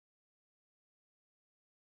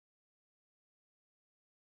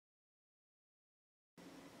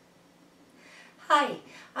Hi,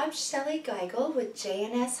 I'm Shellie Geigle with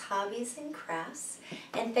J&S Hobbies and Crafts,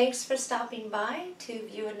 and thanks for stopping by to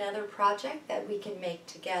view another project that we can make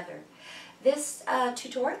together. This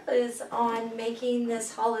tutorial is on making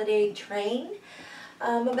this holiday train.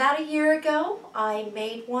 About a year ago I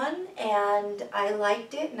made one and I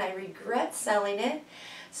liked it and I regret selling it.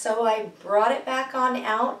 So I brought it back on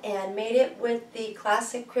out and made it with the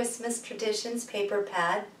classic Christmas Traditions paper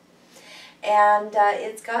pad. And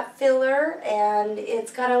it's got filler and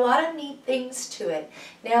it's got a lot of neat things to it.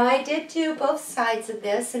 Now I did do both sides of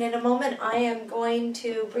this, and in a moment I am going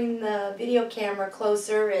to bring the video camera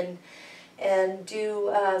closer and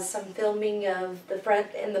do some filming of the front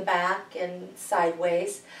and the back and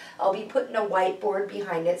sideways. I'll be putting a whiteboard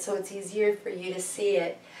behind it so it's easier for you to see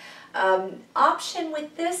it. Option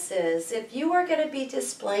with this is if you are going to be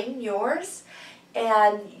displaying yours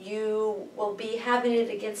and you will be having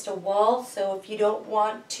it against a wall, so if you don't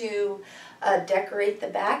want to decorate the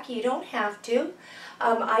back, you don't have to.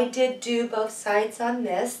 I did do both sides on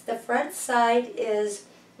this. The front side is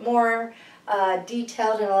more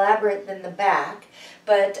detailed and elaborate than the back,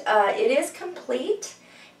 but it is complete,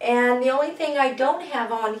 and the only thing I don't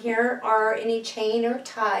have on here are any chain or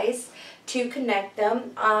ties to connect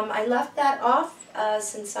them. I left that off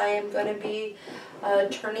since I am going to be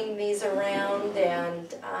turning these around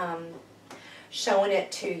and showing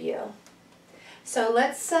it to you. So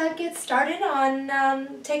let's get started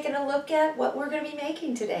on taking a look at what we're going to be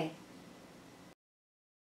making today.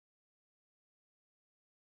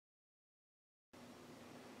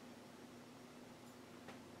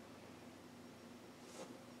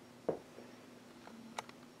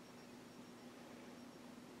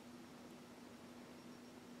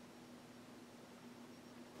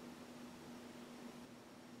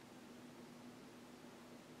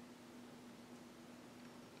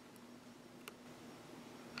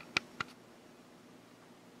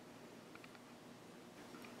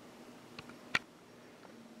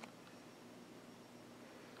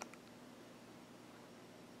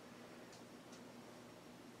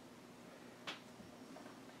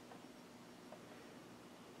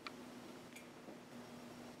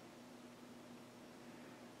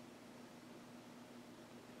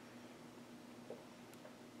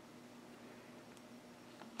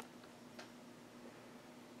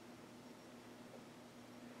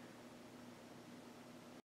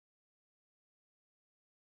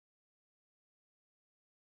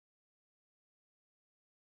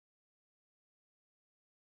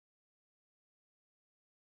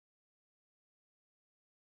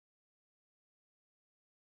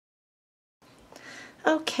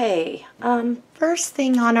 Okay, first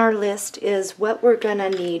thing on our list is what we're gonna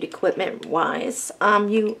need equipment-wise.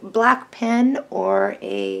 Black pen or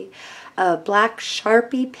a black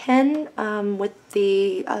Sharpie pen with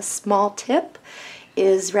the small tip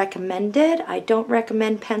is recommended. I don't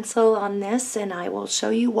recommend pencil on this, and I will show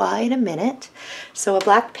you why in a minute. So a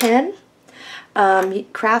black pen,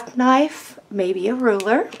 craft knife, maybe a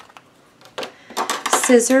ruler,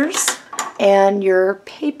 scissors, and your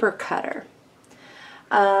paper cutter.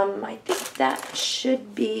 I think that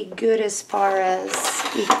should be good as far as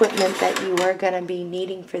equipment that you are going to be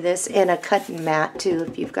needing for this, and a cutting mat too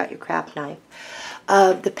if you've got your craft knife.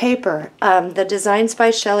 The paper, the Designs by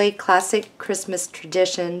Shellie Classic Christmas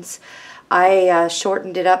Traditions. I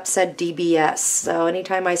shortened it up, said DBS. So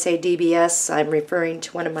anytime I say DBS, I'm referring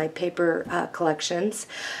to one of my paper collections.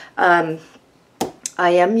 I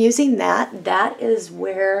am using that. That is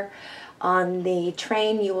where on the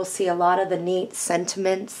train you will see a lot of the neat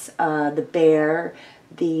sentiments, the bear,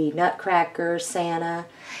 the nutcracker, Santa,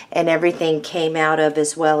 and everything came out of,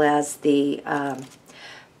 as well as the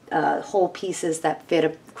whole pieces that fit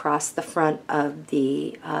across the front of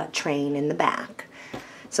the train in the back.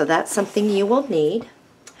 So that's something you will need.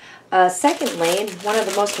 Secondly, and one of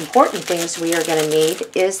the most important things we are going to need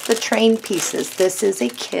is the train pieces. This is a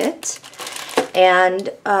kit,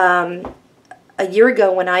 and a year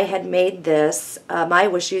ago when I had made this, I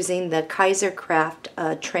was using the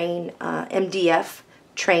Kaisercraft train MDF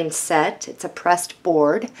train set. It's a pressed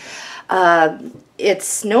board.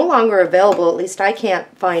 It's no longer available, at least I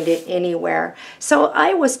can't find it anywhere. So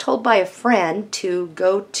I was told by a friend to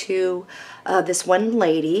go to this one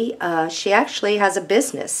lady. She actually has a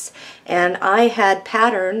business, and I had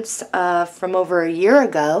patterns from over a year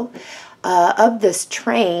ago of this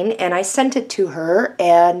train, and I sent it to her,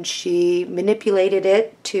 and she manipulated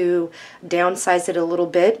it to downsize it a little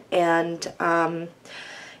bit, and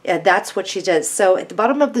yeah, that's what she does. So at the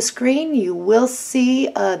bottom of the screen you will see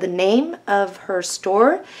the name of her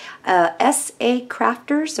store, SA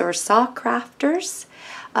Crafters or Saw Crafters.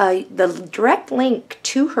 The direct link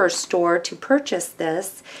to her store to purchase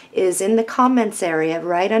this is in the comments area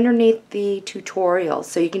right underneath the tutorial.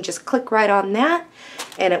 So you can just click right on that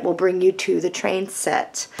and it will bring you to the train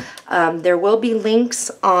set. There will be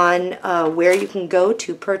links on where you can go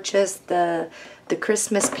to purchase the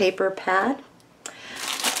Christmas paper pad.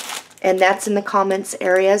 And that's in the comments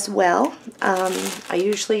area as well. I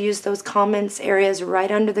usually use those comments areas right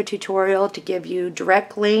under the tutorial to give you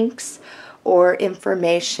direct links or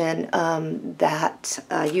information that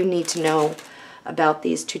you need to know about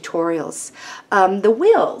these tutorials. The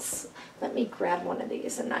wheels. Let me grab one of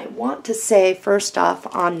these, and I want to say first off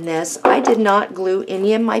on this, I did not glue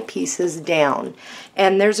any of my pieces down,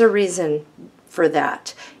 and there's a reason for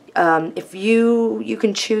that. If you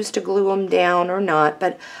can choose to glue them down or not,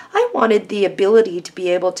 but I wanted the ability to be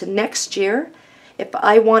able to next year, if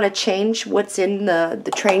I want to change what's in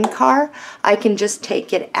the train car, I can just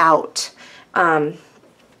take it out.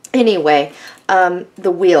 Anyway,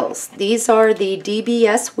 the wheels. These are the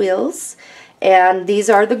DBS wheels, and these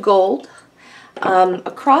are the gold.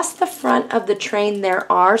 Across the front of the train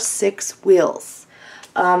there are 6 wheels.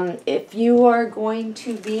 If you are going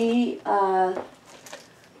to be... where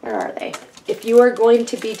are they? If you are going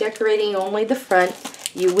to be decorating only the front,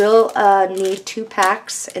 you will need 2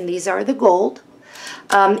 packs, and these are the gold.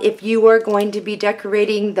 If you are going to be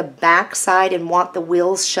decorating the back side and want the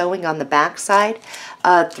wheels showing on the back side,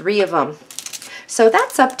 3 of them. So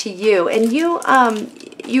that's up to you, and you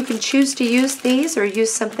can choose to use these or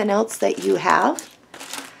use something else that you have.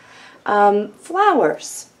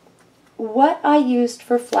 Flowers. What I used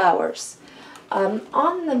for flowers.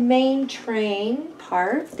 On the main train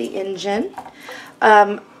part, the engine,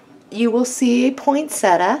 you will see a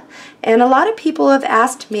poinsettia, and a lot of people have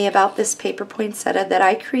asked me about this paper poinsettia that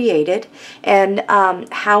I created and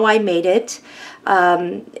how I made it.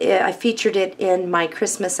 I featured it in my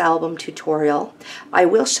Christmas album tutorial. I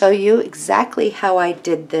will show you exactly how I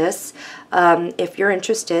did this if you're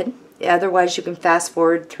interested. Otherwise, you can fast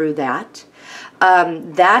forward through that.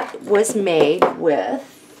 That was made with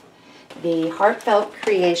the Heartfelt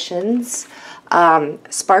Creations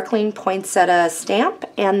sparkling poinsettia stamp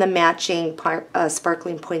and the matching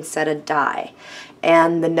sparkling poinsettia die.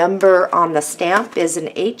 And the number on the stamp is an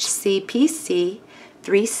HCPC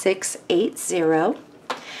 3680.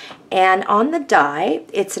 And on the die,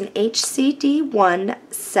 it's an HCD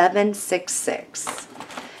 1766.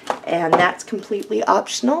 And that's completely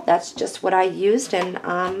optional. That's just what I used, and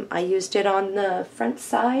I used it on the front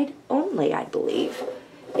side only, I believe.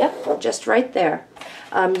 Yep, just right there.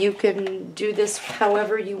 You can do this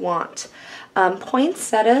however you want.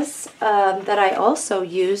 Poinsettias that I also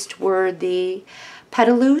used were the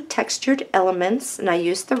Petaloo Textured Elements, and I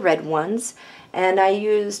used the red ones. And I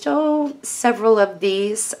used, several of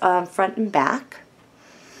these front and back.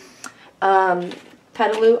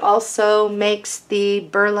 Petaloo also makes the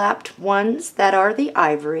burlapped ones that are the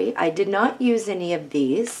ivory. I did not use any of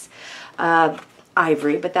these.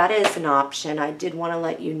 Ivory, but that is an option. I did want to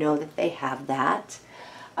let you know that they have that.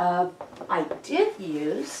 I did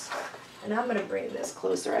use, and I'm going to bring this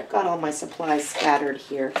closer. I've got all my supplies scattered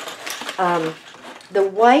here. The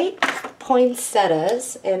white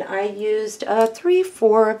poinsettias, and I used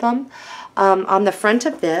 3-4 of them on the front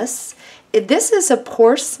of this. This is a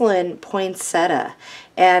porcelain poinsettia,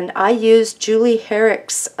 and I used Julie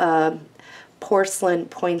Herrick's porcelain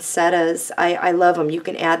poinsettias. I love them. You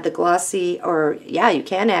can add the glossy, or yeah, you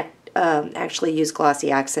can actually use glossy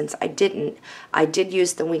accents. I didn't. I did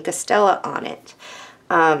use the Wink Stella on it.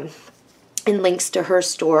 And links to her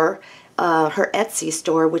store, her Etsy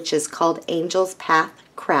store, which is called Angel's Path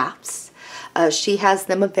Crafts. She has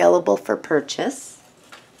them available for purchase.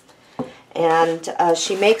 And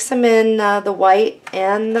she makes them in the white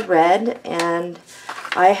and the red, and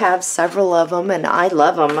I have several of them, and I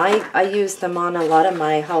love them. I use them on a lot of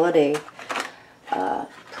my holiday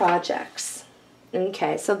projects.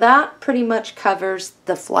 Okay, so that pretty much covers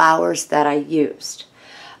the flowers that I used.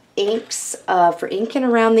 Inks, for inking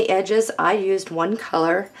around the edges, I used one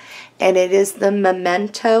color, and it is the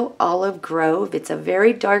Memento Olive Grove. It's a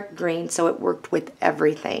very dark green, so it worked with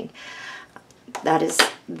everything. That is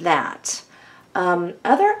that.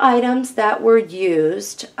 Other items that were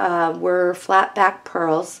used were flat back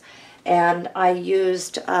pearls, and I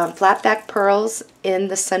used flat back pearls in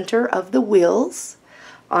the center of the wheels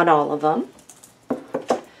on all of them.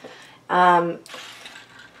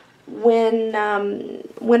 When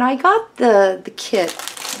I got the kit,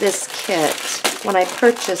 this kit, when I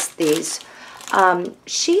purchased these,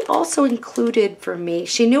 She also included for me,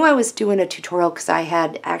 she knew I was doing a tutorial because I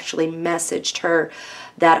had actually messaged her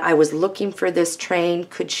that I was looking for this train.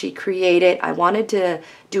 Could she create it? I wanted to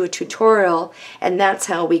do a tutorial, and that's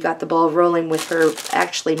how we got the ball rolling with her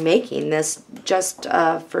actually making this just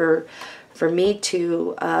for me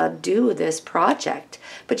to do this project.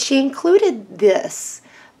 But she included this,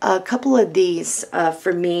 a couple of these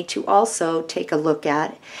for me to also take a look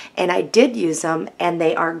at, and I did use them, and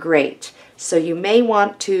they are great. So you may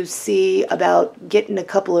want to see about getting a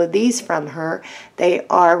couple of these from her. They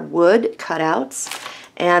are wood cutouts,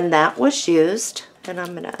 and that was used, and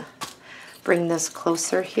I'm going to bring this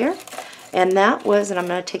closer here, and that was, and I'm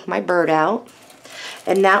going to take my bird out,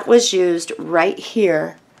 and that was used right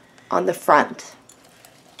here on the front.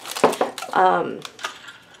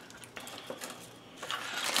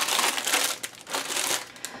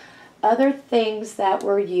 Other things that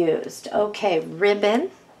were used. Okay, ribbon.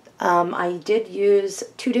 I did use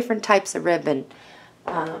two different types of ribbon.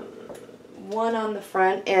 One on the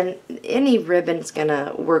front, and any ribbon's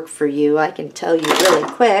gonna work for you. I can tell you really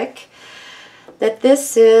quick that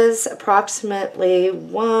this is approximately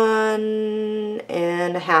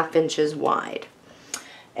 1.5 inches wide.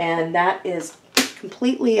 And that is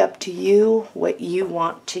completely up to you what you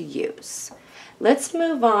want to use. Let's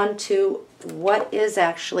move on to what is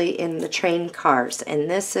actually in the train cars. And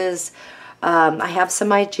this is, I have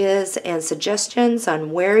some ideas and suggestions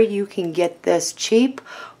on where you can get this cheap,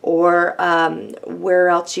 or where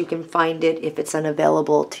else you can find it if it's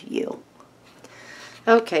unavailable to you.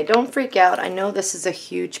 Okay, don't freak out. I know this is a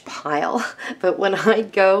huge pile, but when I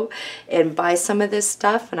go and buy some of this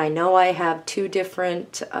stuff, and I know I have two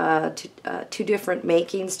different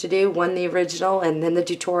makings to do, one the original and then the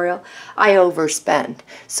tutorial, I overspend.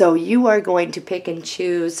 So you are going to pick and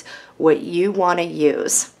choose what you want to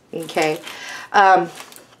use. Okay.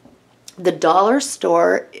 The dollar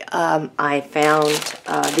store, I found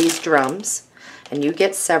these drums, and you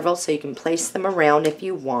get several so you can place them around if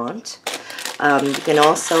you want. You can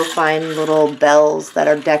also find little bells that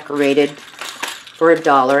are decorated for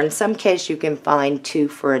 $1. In some case, you can find 2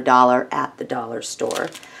 for $1 at the dollar store.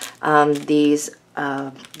 These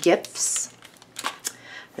gifts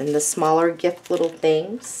and the smaller gift little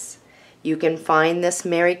things. You can find this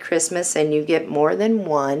Merry Christmas, and you get more than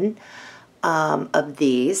one of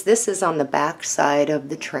these. This is on the back side of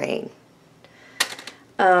the train.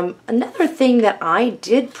 Another thing that I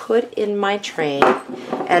did put in my train,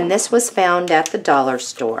 and this was found at the dollar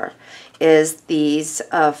store, is these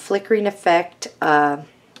flickering effect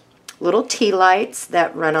little tea lights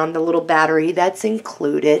that run on the little battery. That's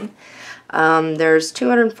included. There's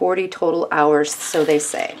 240 total hours, so they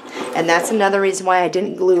say. And that's another reason why I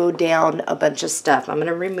didn't glue down a bunch of stuff. I'm going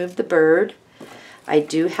to remove the bird. I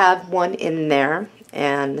do have one in there,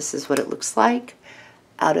 and this is what it looks like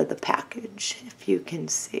out of the package, if you can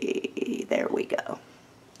see. There we go.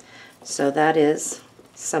 So that is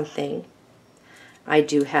something I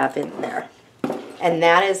do have in there, and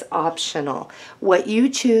that is optional. What you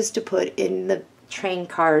choose to put in the train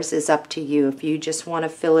cars is up to you. If you just want to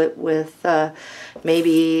fill it with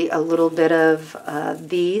maybe a little bit of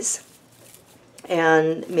these,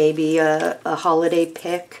 and maybe a holiday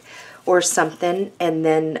pick or something, and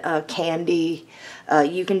then candy.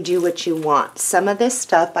 You can do what you want. Some of this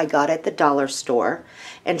stuff I got at the dollar store,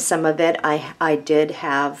 and some of it I did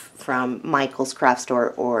have from Michael's Craft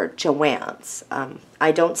Store or Joann's.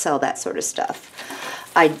 I don't sell that sort of stuff.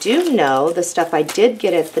 I do know the stuff I did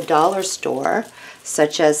get at the dollar store,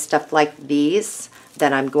 such as stuff like these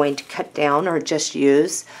that I'm going to cut down or just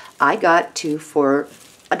use, I got 2 for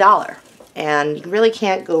 $1. And you really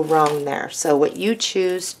can't go wrong there. So what you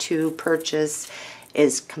choose to purchase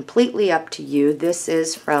is completely up to you. This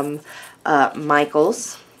is from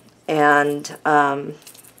Michael's, and the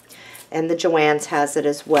Joann's has it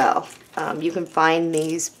as well. You can find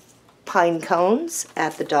these pine cones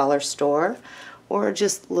at the dollar store, or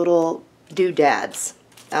just little doodads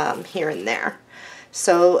here and there.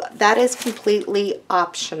 So that is completely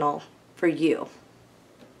optional for you.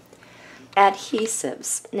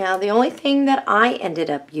 Adhesives. Now, the only thing that I ended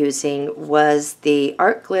up using was the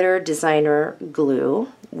Art Glitter Designer Glue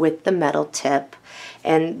with the metal tip,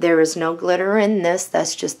 and there is no glitter in this.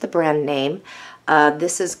 That's just the brand name.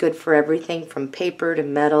 This is good for everything from paper to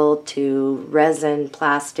metal to resin,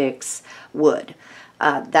 plastics, wood.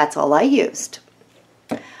 That's all I used.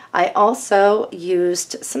 I also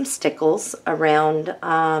used some stickles around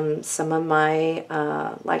some of my,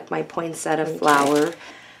 like my poinsettia flower.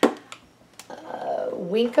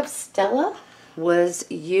 Wink of Stella was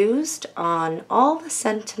used on all the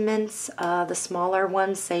sentiments, the smaller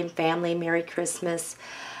ones, same family, Merry Christmas.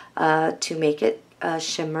 to make it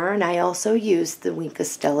shimmer. And I also used the Wink of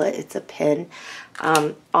Stella, it's a pin,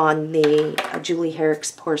 on the Julie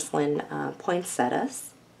Herrick's porcelain poinsettias.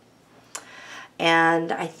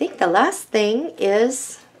 And I think the last thing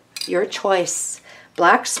is your choice,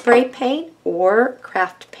 black spray paint or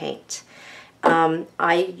craft paint.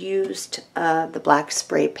 I used the black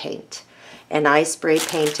spray paint, and I spray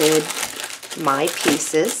painted my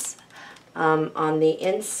pieces. On the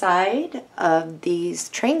inside of these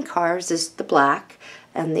train cars is the black,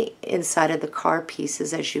 and the inside of the car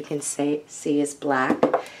pieces, as you can see, is black.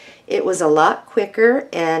 It was a lot quicker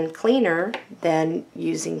and cleaner than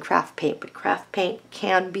using craft paint, but craft paint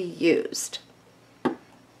can be used.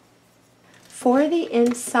 For the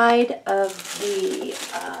inside of the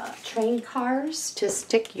train cars to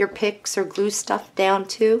stick your picks or glue stuff down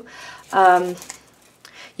to,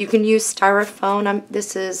 you can use styrofoam.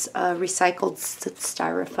 This is recycled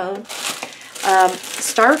styrofoam.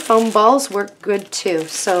 Styrofoam balls work good too,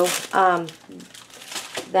 so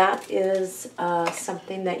that is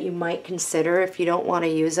something that you might consider. If you don't want to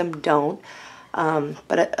use them, don't.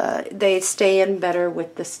 But they stay in better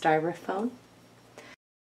with the styrofoam.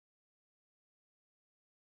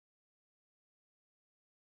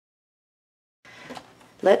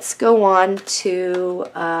 Let's go on to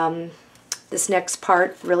this next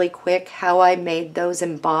part really quick, how I made those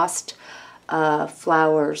embossed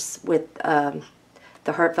flowers with the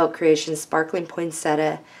Heartfelt Creations Sparkling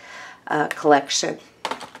Poinsettia collection.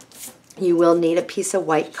 You will need a piece of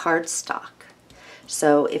white cardstock.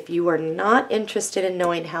 So if you are not interested in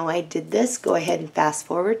knowing how I did this, go ahead and fast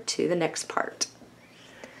forward to the next part.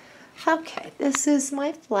 Okay, this is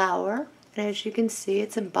my flower. And as you can see,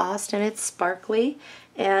 it's embossed and it's sparkly.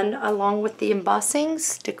 And along with the embossing,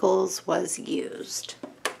 stickles was used.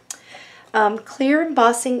 Clear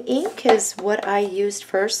embossing ink is what I used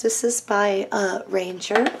first. This is by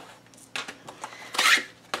Ranger.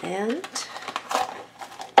 And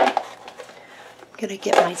I'm going to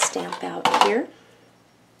get my stamp out here.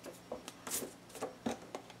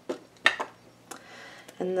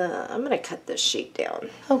 And I'm going to cut this sheet down.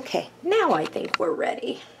 Okay, now I think we're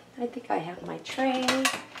ready. I think I have my tray.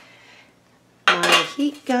 My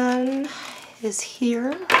heat gun is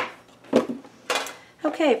here.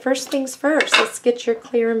 Okay, first things first, let's get your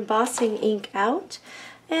clear embossing ink out.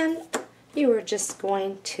 And you are just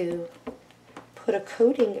going to put a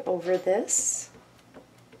coating over this,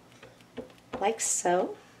 like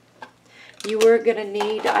so. You are going to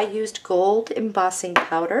need, I used gold embossing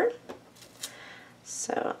powder.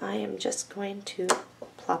 So I am just going to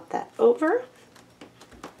plop that over.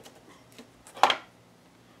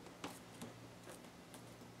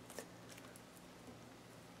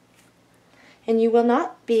 And you will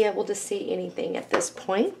not be able to see anything at this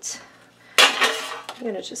point. I'm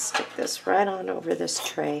going to just stick this right on over this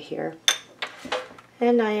tray here.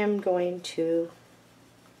 And I am going to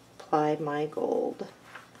apply my gold.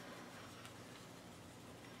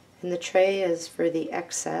 And the tray is for the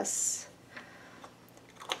excess,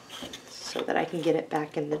 so that I can get it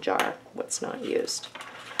back in the jar, what's not used.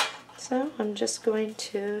 So I'm just going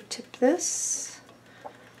to tip this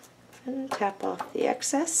and tap off the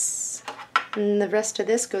excess. And the rest of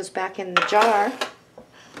this goes back in the jar.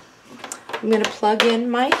 I'm going to plug in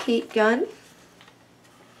my heat gun.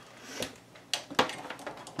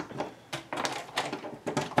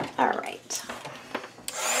 All right.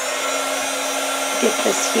 Get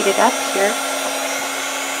this heated up here.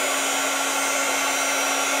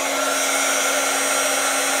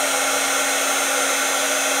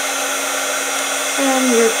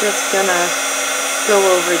 And you're just going to go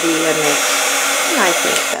over the image. And I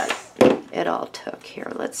think that it all took.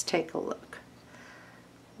 Here, let's take a look.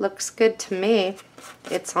 Looks good to me.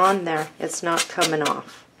 It's on there. It's not coming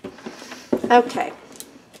off. Okay.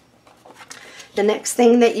 The next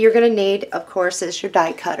thing that you're going to need, of course, is your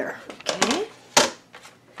die cutter. Okay.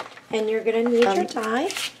 And you're going to need your die.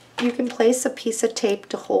 You can place a piece of tape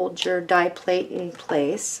to hold your die plate in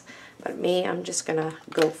place. But me, I'm just going to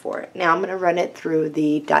go for it. Now I'm going to run it through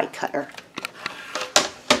the die cutter.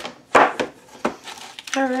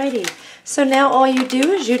 Alrighty. So now all you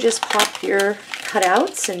do is you just pop your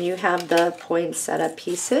cutouts and you have the poinsettia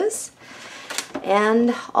pieces.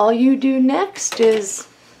 And all you do next is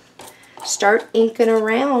start inking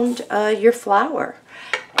around your flower.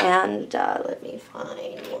 And let me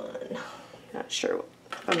find one. Not sure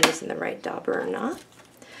if I'm using the right dauber or not.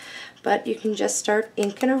 But you can just start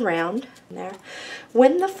inking around there.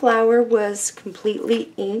 When the flower was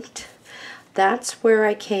completely inked, that's where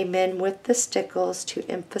I came in with the stickles to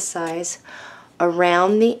emphasize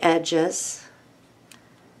around the edges.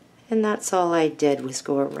 And that's all I did, was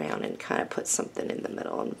go around and kind of put something in the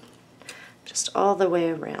middle. And just all the way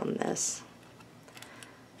around this.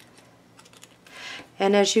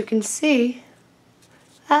 And as you can see,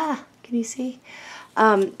 can you see?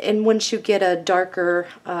 And once you get a darker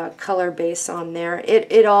color base on there,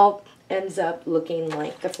 it all ends up looking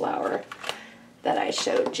like the flower that I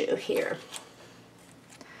showed you here.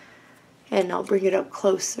 And I'll bring it up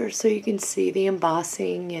closer so you can see the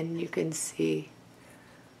embossing and you can see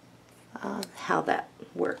how that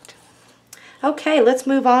worked. Okay, let's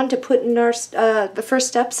move on to putting our the first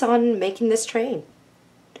steps on making this train.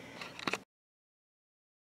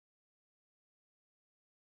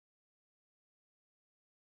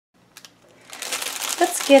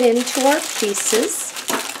 Let's get into our pieces.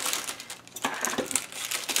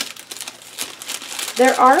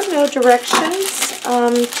 There are no directions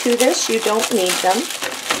to this. You don't need them.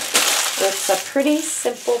 It's a pretty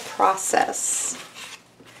simple process.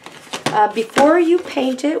 Before you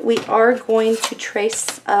paint it, we are going to trace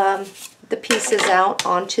the pieces out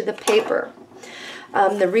onto the paper.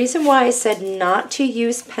 The reason why I said not to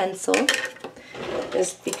use pencil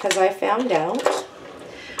is because I found out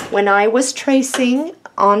when I was tracing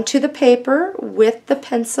onto the paper with the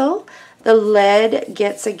pencil, the lead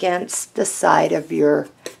gets against the side of your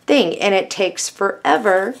thing, and it takes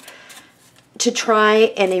forever to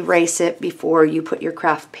try and erase it before you put your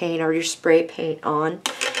craft paint or your spray paint on.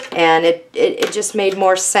 And it just made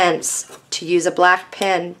more sense to use a black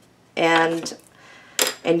pen and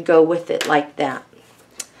go with it like that.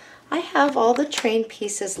 I have all the train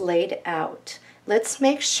pieces laid out. Let's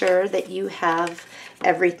make sure that you have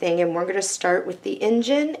everything, and we're going to start with the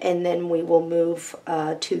engine and then we will move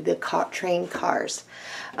to the train cars.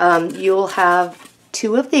 You'll have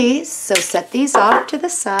 2 of these, so set these off to the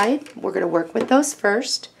side. We're going to work with those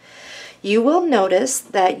first. You will notice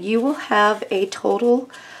that you will have a total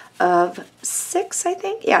of 6, I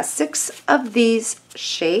think. Yeah, 6 of these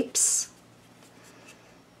shapes.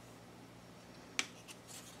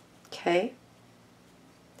 Okay.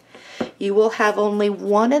 You will have only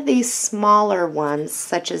one of these smaller ones,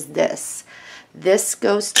 such as this. This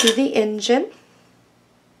goes to the engine.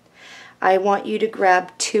 I want you to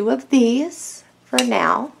grab 2 of these for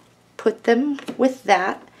now. Put them with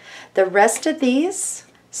that. The rest of these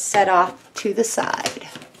set off to the side.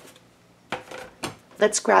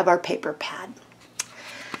 Let's grab our paper pad.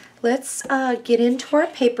 Let's get into our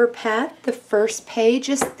paper pad. The first page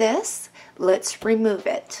is this. Let's remove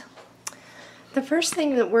it. The first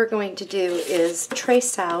thing that we're going to do is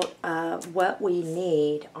trace out what we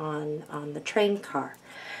need on the train car.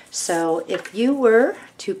 So if you were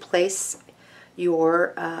to place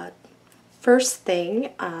your first thing,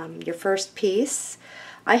 your first piece,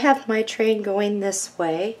 I have my train going this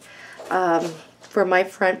way for my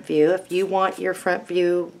front view. If you want your front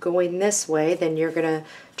view going this way, then you're going to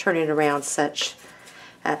turn it around such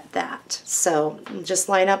at that. So just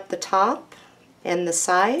line up the top and the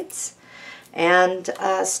sides and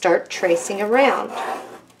start tracing around.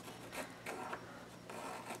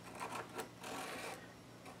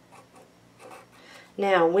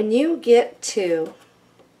 Now, when you get to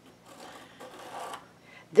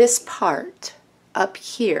this part up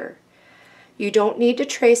here, you don't need to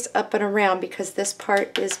trace up and around because this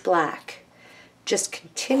part is black. Just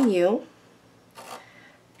continue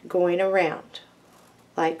going around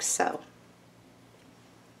like so.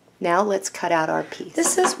 Now let's cut out our piece.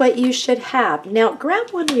 This is what you should have. Now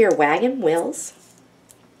grab one of your wagon wheels,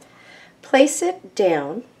 place it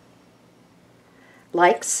down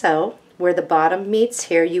like so. Where the bottom meets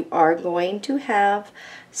here, you are going to have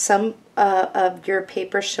some of your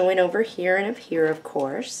paper showing over here and up here, of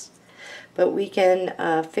course. But we can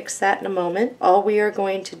fix that in a moment. All we are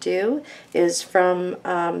going to do is from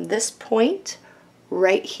this point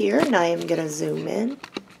right here, and I am going to zoom in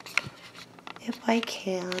if I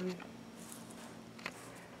can.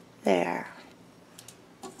 There.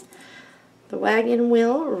 The wagon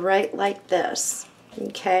wheel right like this.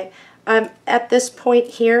 Okay. At this point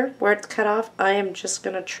here where it's cut off, I am just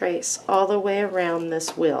going to trace all the way around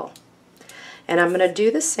this wheel. And I'm going to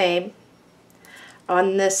do the same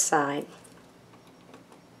on this side.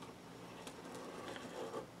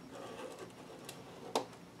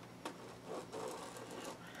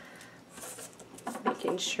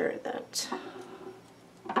 Making sure that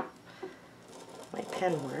my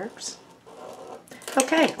pen works.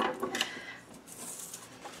 Okay.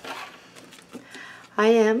 I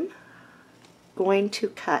am going to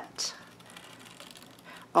cut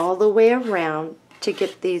all the way around to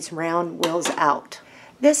get these round wheels out.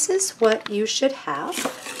 This is what you should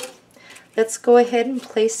have. Let's go ahead and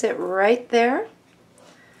place it right there,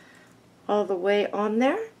 all the way on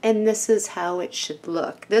there, and this is how it should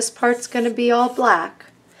look. This part's going to be all black,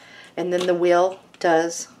 And then the wheel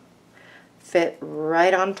does fit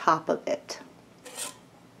right on top of it.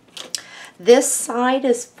 This side,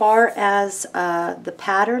 as far as the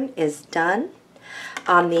pattern, is done.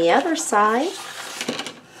 On the other side,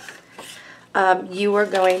 you are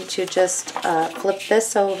going to just flip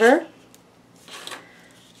this over,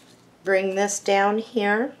 bring this down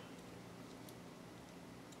here.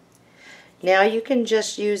 Now you can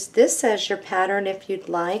just use this as your pattern if you'd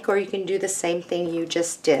like, or you can do the same thing you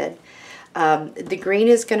just did. The green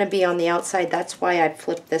is going to be on the outside, that's why I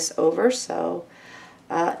flipped this over. So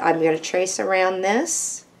I'm going to trace around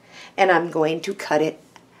this, and I'm going to cut it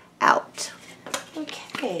out.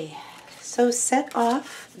 Okay, so set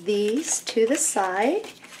off these to the side.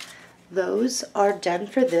 Those are done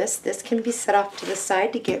for this. This can be set off to the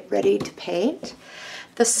side to get ready to paint.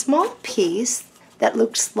 The small piece that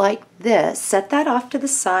looks like this, set that off to the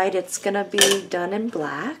side. It's going to be done in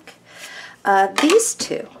black. These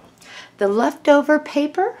two, the leftover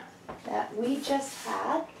paper that we just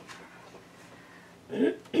had,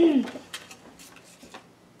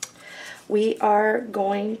 we are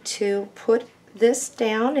going to put this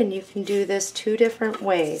down, and you can do this two different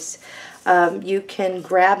ways. You can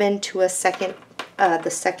grab into the second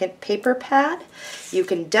paper pad. You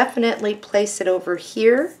can definitely place it over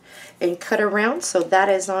here and cut around, so that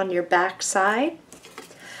is on your back side.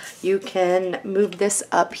 You can move this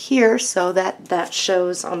up here so that that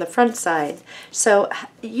shows on the front side. So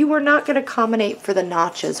you are not going to accommodate for the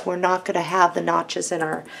notches. We're not going to have the notches in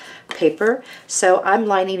our paper. So I'm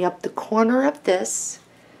lining up the corner of this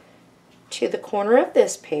to the corner of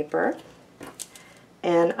this paper,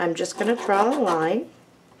 and I'm just going to draw a line.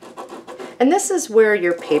 And this is where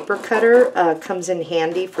your paper cutter comes in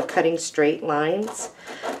handy for cutting straight lines.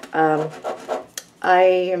 I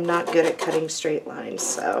am not good at cutting straight lines,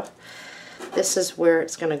 so this is where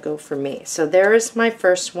it's going to go for me. So there is my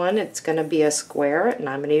first one. It's going to be a square, and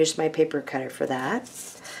I'm going to use my paper cutter for that.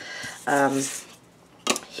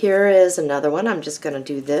 Here is another one. I'm just going to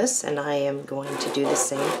do this, and I am going to do the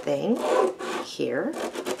same thing here.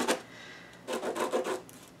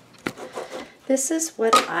 This is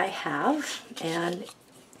what I have, and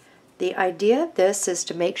the idea of this is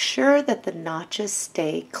to make sure that the notches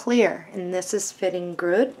stay clear, and this is fitting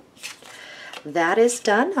good. That is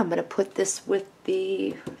done. I'm going to put this with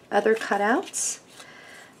the other cutouts.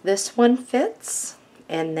 This one fits,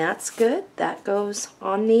 and that's good. That goes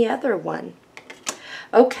on the other one.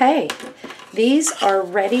 Okay, these are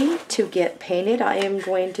ready to get painted. I am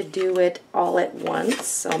going to do it all at once,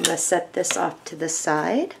 so I'm going to set this off to the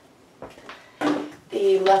side.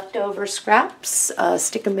 The leftover scraps,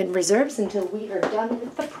 stick them in reserves until we are done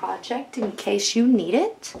with the project in case you need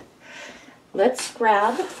it. Let's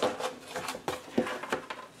grab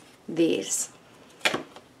these.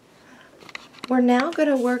 We're now going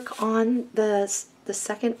to work on the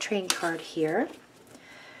second train card here.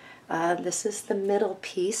 This is the middle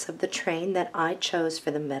piece of the train that I chose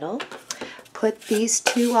for the middle. Put these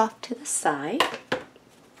two off to the side.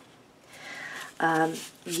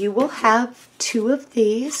 You will have two of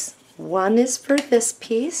these. One is for this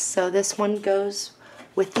piece, so this one goes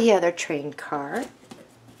with the other train car.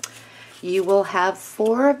 You will have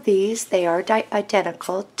four of these. They are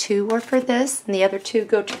identical. Two are for this, and the other two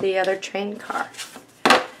go to the other train car.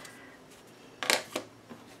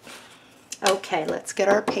 Okay, let's get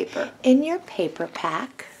our paper. In your paper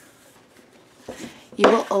pack, you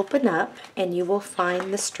will open up and you will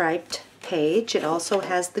find the striped page. It also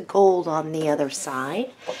has the gold on the other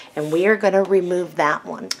side, and we are going to remove that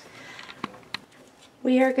one.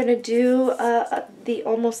 We are going to do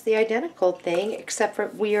almost the identical thing, except for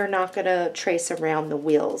we are not going to trace around the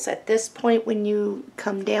wheels. At this point, when you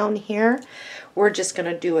come down here, we're just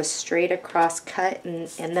going to do a straight across cut, and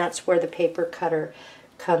that's where the paper cutter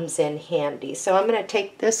comes in handy. So I'm going to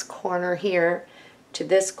take this corner here to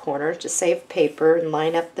this corner to save paper and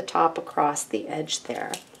line up the top across the edge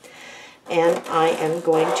there. And I am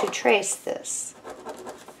going to trace this.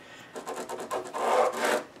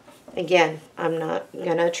 Again, I'm not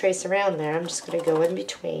going to trace around there. I'm just going to go in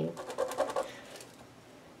between.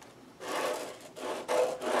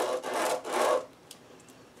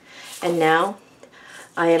 And now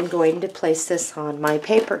I am going to place this on my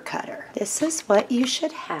paper cutter. This is what you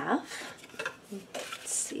should have.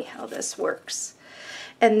 Let's see how this works.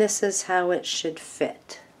 And this is how it should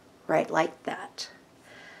fit, right like that.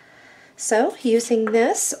 So using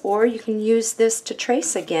this, or you can use this to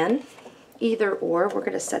trace again, either or. We're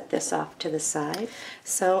going to set this off to the side.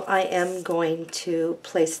 So I am going to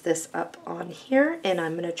place this up on here, and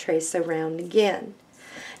I'm going to trace around again.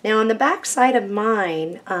 Now on the back side of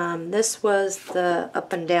mine, this was the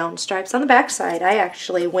up and down stripes. On the back side, I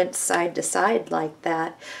actually went side to side like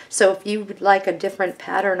that. So if you would like a different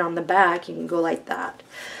pattern on the back, you can go like that.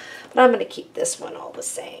 But I'm going to keep this one all the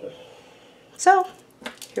same. So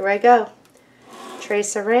here I go.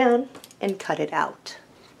 Trace around and cut it out.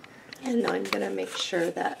 And I'm going to make sure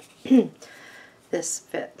that this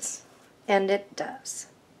fits. And it does.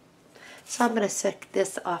 So I'm going to set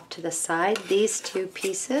this off to the side. These two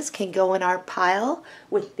pieces can go in our pile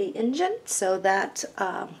with the engine so that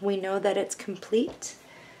we know that it's complete.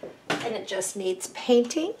 And it just needs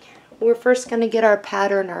painting. We're first going to get our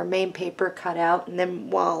pattern, our main paper cut out, and then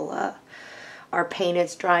while our paint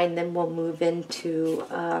is drying, then we'll move into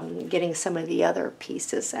getting some of the other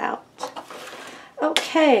pieces out.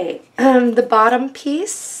 Okay, the bottom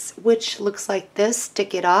piece, which looks like this,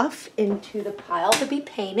 stick it off into the pile to be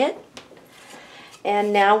painted.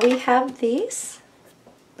 And now we have these.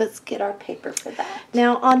 Let's get our paper for that.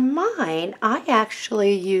 Now on mine, I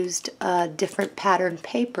actually used a different pattern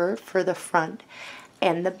paper for the front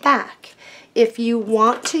and the back. If you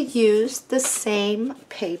want to use the same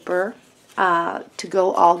paper to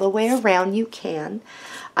go all the way around, you can.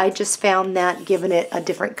 I just found that giving it a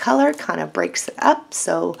different color kind of breaks it up,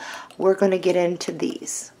 so we're going to get into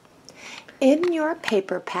these. In your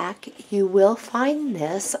paper pack, you will find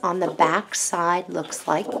this on the back side, looks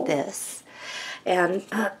like this. And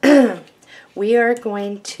we are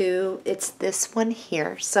going to, it's this one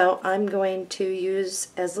here, so I'm going to use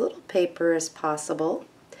as little paper as possible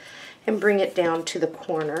and bring it down to the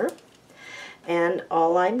corner. And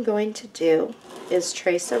all I'm going to do is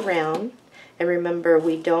trace around. And remember,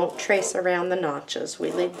 we don't trace around the notches.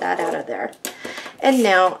 We leave that out of there. And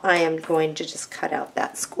now I am going to just cut out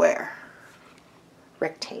that square.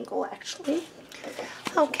 Rectangle, actually.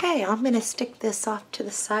 Okay, I'm going to stick this off to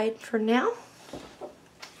the side for now.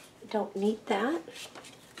 Don't need that.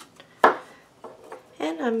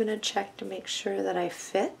 And I'm going to check to make sure that I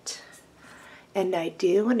fit. And I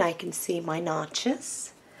do, and I can see my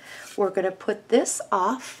notches. We're going to put this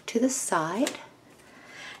off to the side.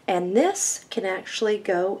 And this can actually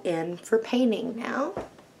go in for painting now.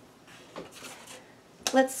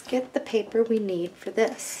 Let's get the paper we need for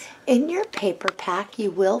this. In your paper pack,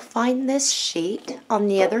 you will find this sheet. On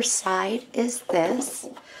the other side is this.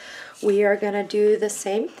 We are going to do the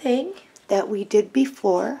same thing that we did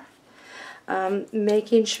before,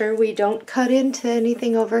 making sure we don't cut into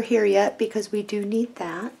anything over here yet because we do need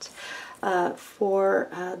that for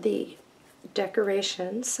the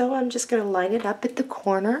decoration. So I'm just going to line it up at the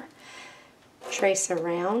corner, trace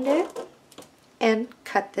around it, and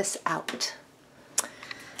cut this out.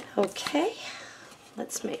 Okay,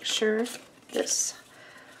 let's make sure this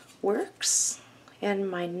works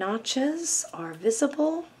and my notches are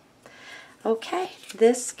visible. Okay,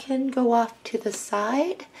 this can go off to the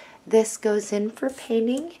side. This goes in for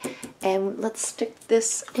painting, and let's stick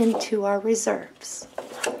this into our reserves.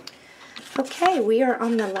 Okay, we are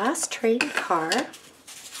on the last train car,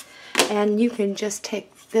 and you can just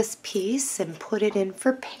take this piece and put it in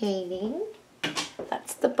for painting.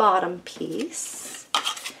 That's the bottom piece.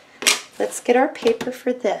 Let's get our paper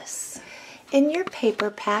for this. In your paper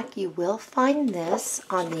pack, you will find this.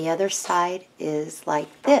 On the other side is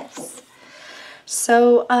like this.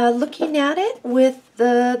 So looking at it with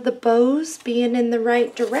the bows being in the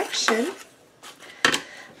right direction,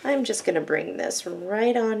 I'm just going to bring this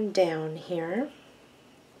right on down here.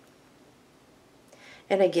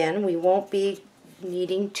 And again, we won't be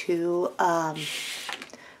needing to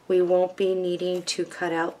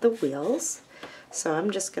cut out the wheels. So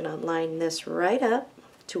I'm just going to line this right up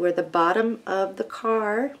to where the bottom of the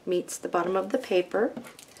car meets the bottom of the paper.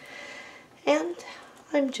 And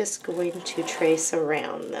I'm just going to trace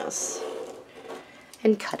around this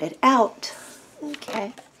and cut it out.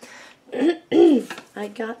 Okay. I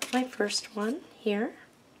got my first one here,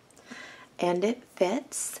 and it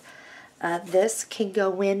fits. This can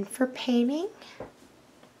go in for painting.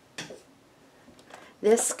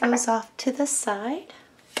 This goes off to the side.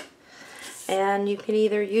 And you can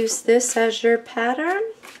either use this as your pattern,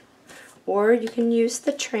 or you can use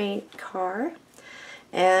the train car.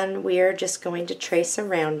 And we are just going to trace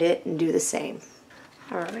around it and do the same.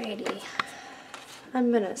 Alrighty.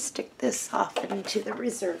 I'm going to stick this off into the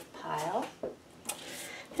reserve pile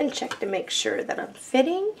and check to make sure that I'm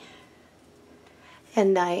fitting.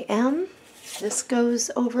 And I am. This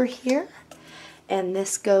goes over here, and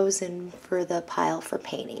this goes in for the pile for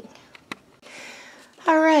painting.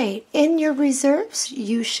 Alright, in your reserves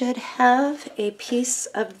you should have a piece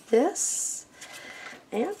of this,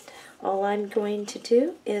 and all I'm going to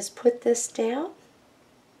do is put this down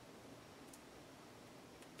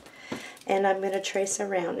And I'm going to trace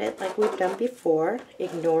around it like we've done before,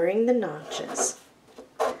 ignoring the notches.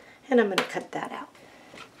 And I'm going to cut that out.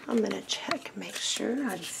 I'm going to check, make sure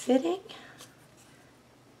I'm fitting.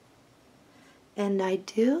 And I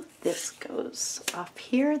do. This goes off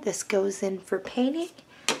here. This goes in for painting.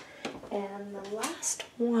 And the last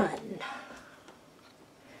one.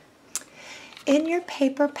 In your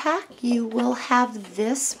paper pack, you will have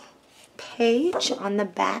this page on the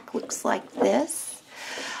back. Looks like this.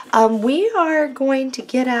 We are going to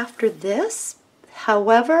get after this.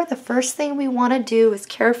 However, the first thing we want to do is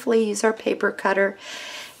carefully use our paper cutter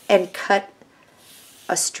and cut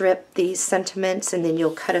a strip, these sentiments, and then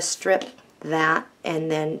you'll cut a strip, that,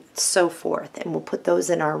 and then so forth. And we'll put those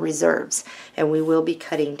in our reserves, and we will be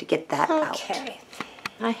cutting to get that out. Okay,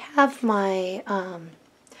 I have my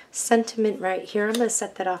sentiment right here. I'm going to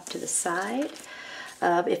set that off to the side.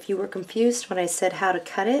 If you were confused when I said how to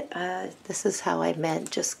cut it, this is how I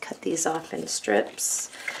meant. Just cut these off in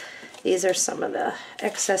strips. These are some of the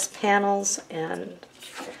excess panels, and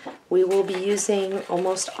we will be using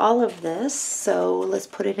almost all of this, so let's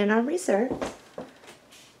put it in our reserve.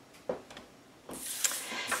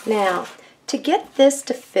 Now, to get this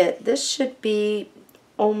to fit, this should be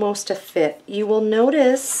almost a fit. You will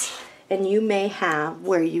notice, and you may have,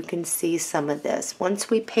 where you can see some of this. Once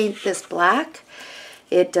we paint this black,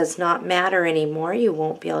 it does not matter anymore. You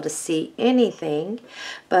won't be able to see anything.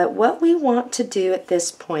 But what we want to do at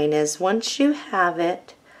this point is, once you have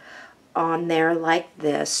it on there like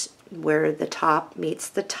this, where the top meets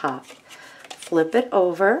the top, flip it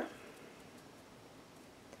over,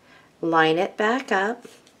 line it back up,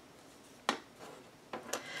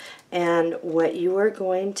 and what you are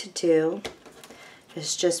going to do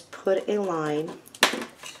is just put a line,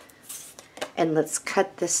 and let's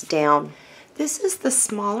cut this down. This is the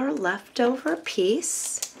smaller leftover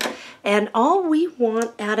piece, and all we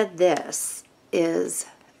want out of this is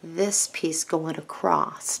this piece going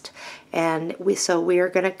across. And so we are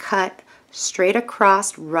going to cut straight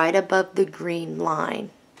across right above the green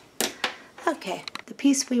line. Okay, the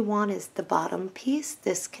piece we want is the bottom piece.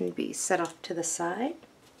 This can be set off to the side.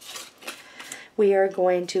 We are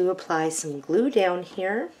going to apply some glue down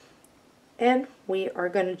here, and we are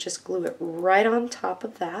going to just glue it right on top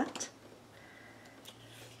of that,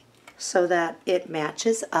 so that it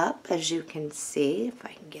matches up, as you can see. If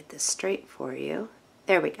I can get this straight for you.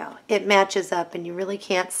 There we go. It matches up, and you really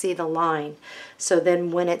can't see the line. So then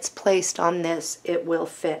when it's placed on this, it will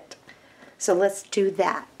fit. So let's do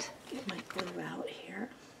that. Get my glue out here.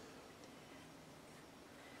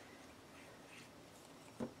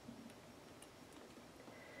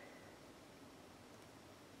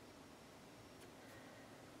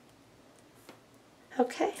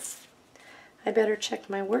 Okay. I better check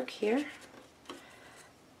my work here,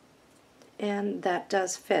 and that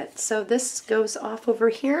does fit. So this goes off over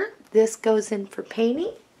here, this goes in for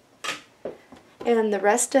painting, and the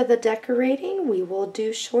rest of the decorating we will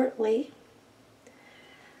do shortly.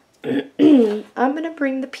 I'm going to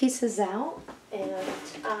bring the pieces out,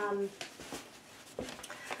 and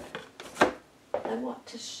I want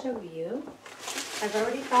to show you. I've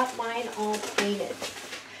already got mine all painted.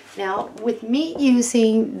 Now, with me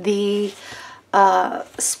using the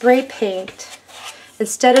spray paint,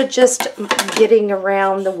 instead of just getting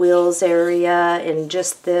around the wheels area and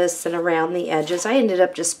just this and around the edges, I ended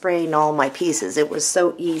up just spraying all my pieces. It was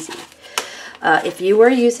so easy. If you are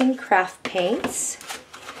using craft paints,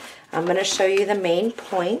 I'm going to show you the main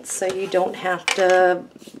points so you don't have to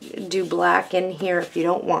do black in here if you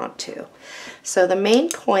don't want to. So the main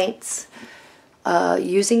points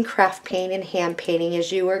using craft paint and hand painting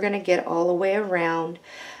is you are going to get all the way around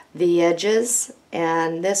the edges,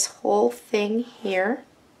 and this whole thing here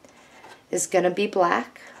is going to be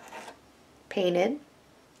black painted.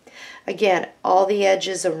 Again, all the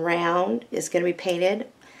edges around is going to be painted.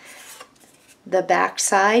 The back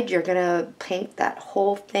side, you're going to paint that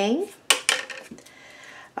whole thing.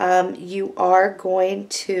 You are going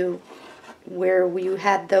to, where you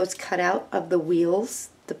had those cut out of the wheels,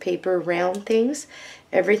 the paper round things,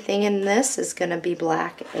 everything in this is going to be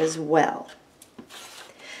black as well.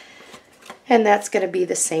 And that's going to be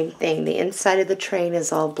the same thing. The inside of the train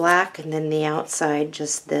is all black, and then the outside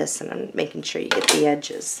just this, and I'm making sure you get the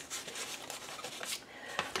edges.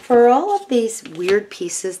 For all of these weird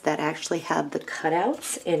pieces that actually have the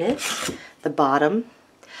cutouts in it, the bottom,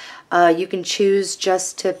 you can choose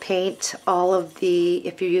just to paint all of the,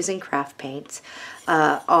 if you're using craft paints,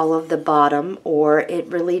 all of the bottom, or it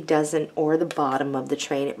really doesn't, or the bottom of the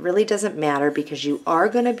train. It really doesn't matter because you are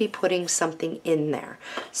going to be putting something in there.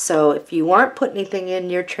 So if you aren't putting anything in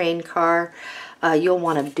your train car, you'll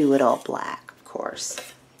want to do it all black, of course.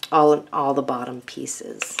 all the bottom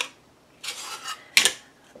pieces.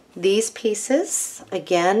 These pieces,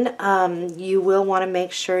 again, you will want to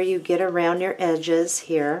make sure you get around your edges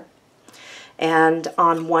here. And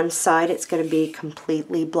on one side, it's going to be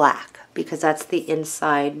completely black because that's the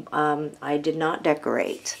inside. I did not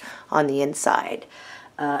decorate on the inside.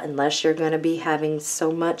 Unless you're going to be having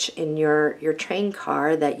so much in your train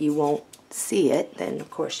car that you won't see it, then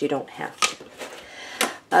of course you don't have to.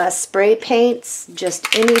 Spray paints, just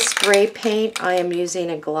any spray paint. I am using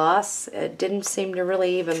a gloss. It didn't seem to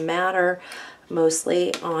really even matter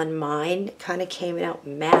mostly on mine. It kind of came out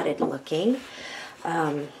matted looking,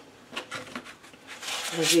 as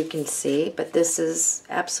you can see, but this is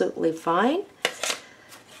absolutely fine.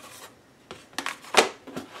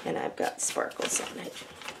 And I've got sparkles on it.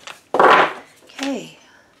 Okay.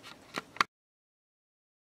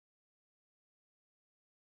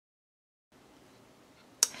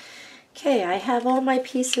 Okay, I have all my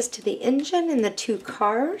pieces to the engine and the two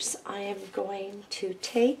cars. I am going to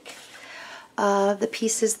take the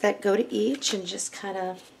pieces that go to each and just kind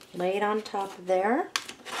of lay it on top of there.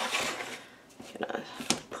 I'm going to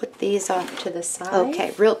put these off to the side.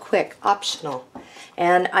 Okay, real quick, optional.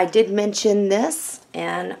 And I did mention this,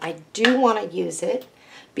 and I do want to use it.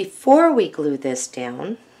 Before we glue this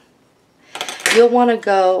down, you'll want to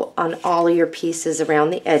go on all of your pieces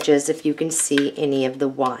around the edges if you can see any of the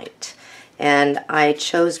white. And I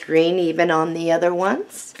chose green even on the other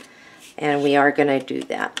ones. And we are going to do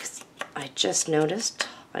that because I just noticed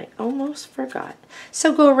I almost forgot.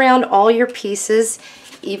 So go around all your pieces,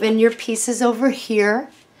 even your pieces over here.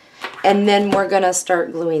 And then we're going to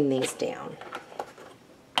start gluing these down.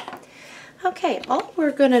 Okay, all we're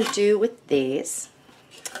going to do with these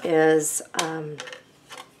is,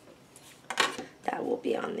 that will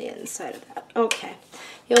be on the inside of that. Okay,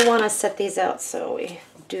 you'll want to set these out so we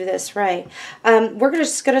do this right. We're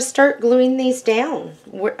just going to start gluing these down.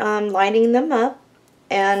 We're lining them up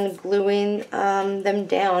and gluing them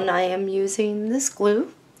down. I am using this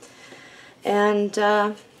glue, and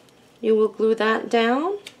you will glue that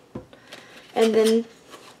down, and then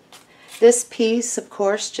this piece, of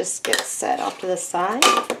course, just gets set off to the side.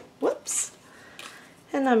 Whoops.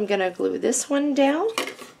 And I'm going to glue this one down.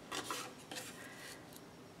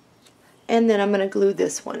 And then I'm going to glue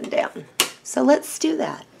this one down. So let's do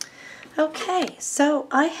that. Okay, so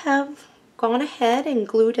I have gone ahead and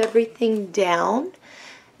glued everything down.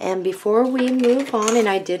 And before we move on, and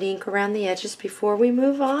I did ink around the edges before we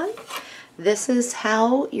move on, this is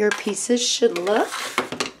how your pieces should look.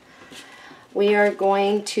 We are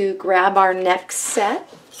going to grab our next set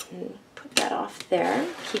and put that off there,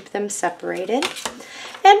 keep them separated.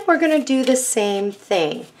 And we're going to do the same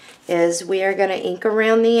thing. Is we are going to ink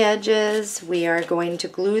around the edges, we are going to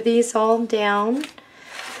glue these all down,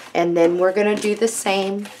 and then we're going to do the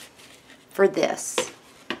same for this.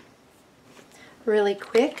 Really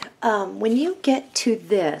quick, when you get to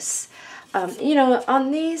this, you know,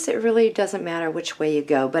 on these it really doesn't matter which way you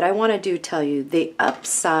go, but I want to tell you the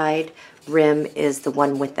upside rim is the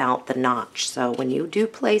one without the notch. So when you do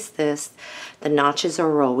place this, the notches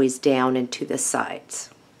are always down and to the sides.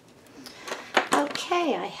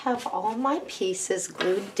 Okay, I have all my pieces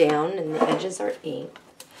glued down and the edges are inked.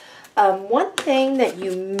 One thing that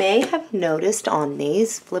you may have noticed on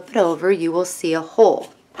these, flip it over, you will see a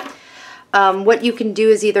hole. What you can do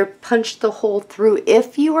is either punch the hole through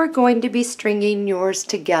if you are going to be stringing yours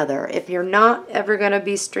together. If you're not ever going to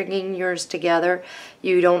be stringing yours together,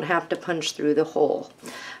 you don't have to punch through the hole.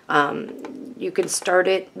 You can start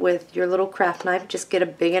it with your little craft knife, just get a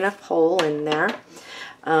big enough hole in there.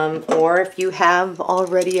 Or if you have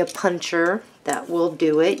already a puncher that will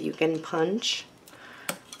do it, you can punch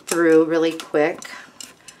through really quick.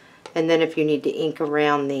 And then if you need to ink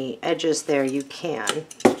around the edges there, you can.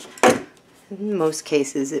 In most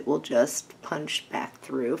cases, it will just punch back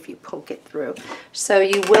through if you poke it through. So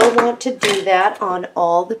you will want to do that on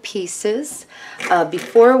all the pieces.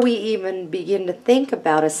 Before we even begin to think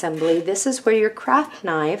about assembly, this is where your craft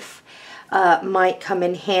knife might come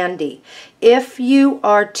in handy. If you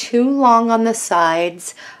are too long on the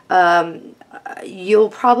sides, you'll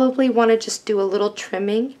probably want to just do a little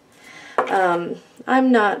trimming.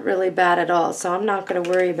 I'm not really bad at all, so I'm not going to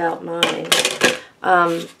worry about mine.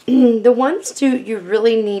 The ones you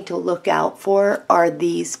really need to look out for are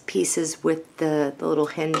these pieces with the little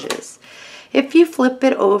hinges. If you flip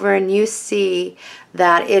it over and you see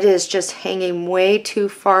that it is just hanging way too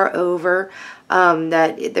far over,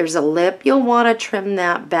 that there's a lip, you'll want to trim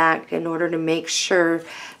that back in order to make sure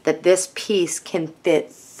that this piece can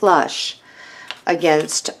fit flush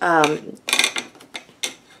against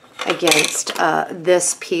against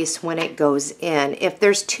this piece when it goes in. If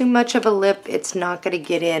there's too much of a lip, it's not going to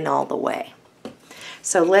get in all the way.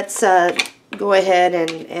 So let's go ahead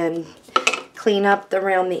and clean up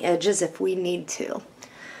around the edges if we need to.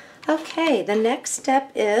 Okay, the next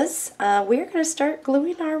step is we're going to start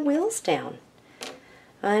gluing our wheels down.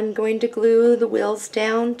 I'm going to glue the wheels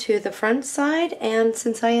down to the front side, and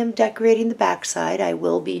since I am decorating the back side, I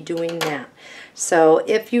will be doing that. So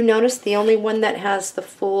if you notice, the only one that has the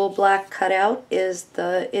full black cutout is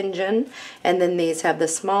the engine, and then these have the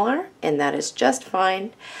smaller, and that is just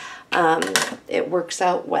fine. It works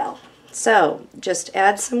out well. So just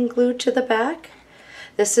add some glue to the back.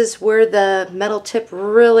 This is where the metal tip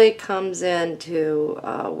really comes in to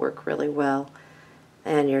work really well.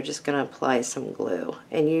 And you're just going to apply some glue.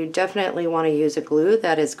 And you definitely want to use a glue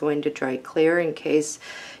that is going to dry clear in case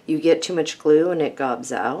you get too much glue and it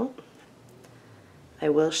gobs out. I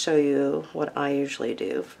will show you what I usually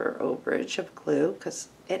do for overage of glue because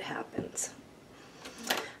it happens.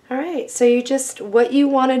 Alright, so what you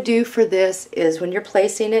want to do for this is when you're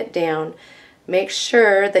placing it down, make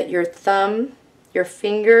sure that your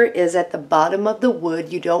finger is at the bottom of the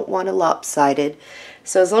wood. You don't want it lopsided.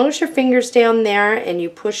 So as long as your finger's down there and you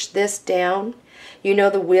push this down, you know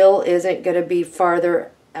the wheel isn't going to be farther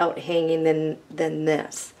out hanging than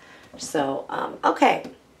this. So, okay.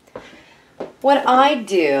 What I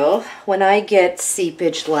do when I get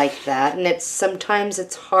seepage like that, and sometimes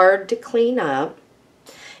it's hard to clean up,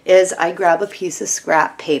 is I grab a piece of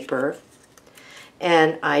scrap paper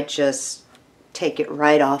and I just take it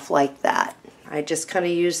right off like that. I just kind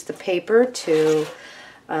of use the paper to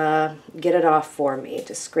get it off for me,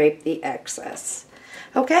 to scrape the excess.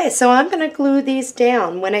 Okay, so I'm going to glue these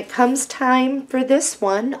down. When it comes time for this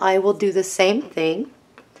one, I will do the same thing.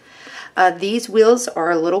 These wheels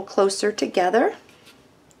are a little closer together.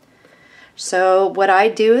 So what I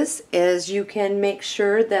do is you can make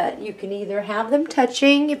sure that you can either have them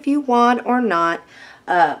touching if you want or not.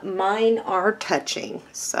 Mine are touching,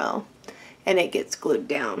 so, and it gets glued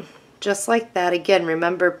down. Just like that. Again,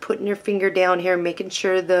 remember putting your finger down here, making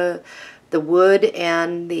sure the wood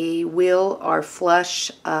and the wheel are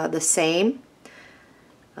flush the same.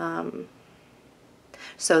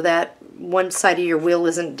 So that one side of your wheel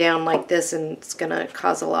isn't down like this and it's going to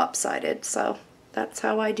cause a lopsided. So that's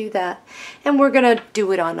how I do that. And we're going to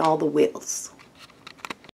do it on all the wheels.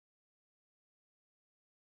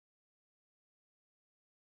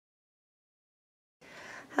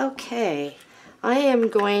 Okay. we're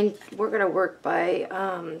going to work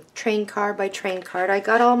by train car by train card. I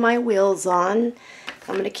got all my wheels on.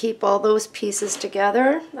 I'm going to keep all those pieces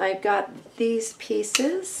together. I've got these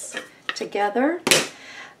pieces together.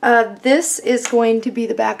 This is going to be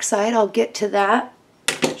the back side. I'll get to that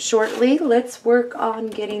shortly. Let's work on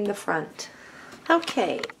getting the front.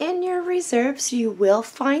 Okay, in your reserves you will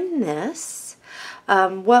find this.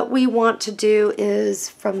 What we want to do is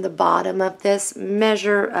from the bottom of this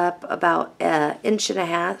measure up about 1.5 inches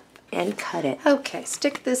and cut it. Okay,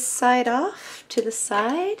 stick this side off to the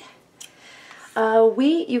side.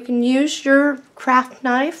 You can use your craft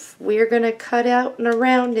knife. We're going to cut out and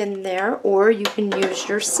around in there, or you can use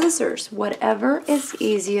your scissors, whatever is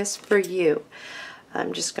easiest for you.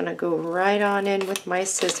 I'm just going to go right on in with my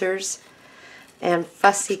scissors and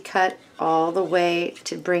fussy cut all the way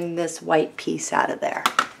to bring this white piece out of there.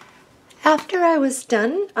 After I was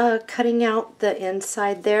done cutting out the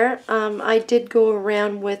inside there, I did go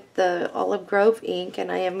around with the Olive Grove ink,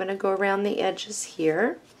 and I am going to go around the edges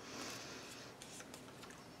here.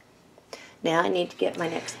 Now I need to get my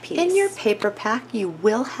next piece. In your paper pack, you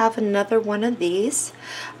will have another one of these.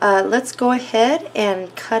 Let's go ahead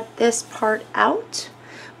and cut this part out.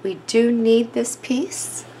 We do need this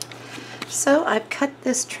piece. So I've cut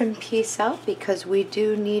this trim piece out because we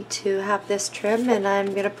do need to have this trim, and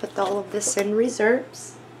I'm going to put all of this in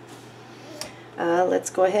reserves. Let's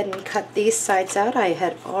go ahead and cut these sides out. I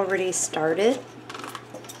had already started.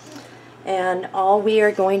 And all we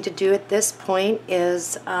are going to do at this point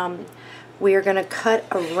is we are going to cut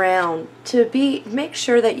around. Make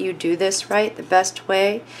sure that you do this right, the best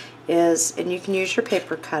way is, and you can use your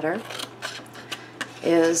paper cutter,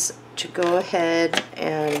 is to go ahead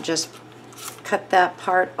and just cut that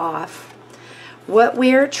part off. What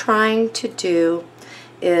we are trying to do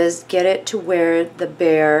is get it to where the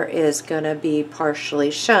bear is going to be partially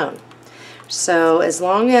shown. So as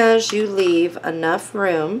long as you leave enough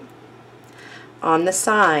room on the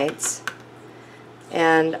sides,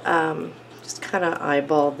 and just kind of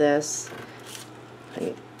eyeball this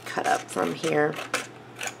and cut up from here.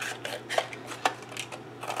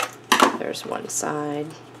 There's one side,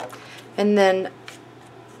 and then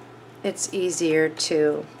it's easier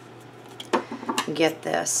to get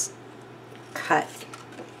this cut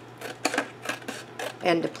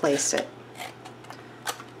and to place it.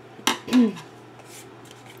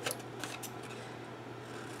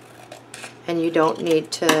 And you don't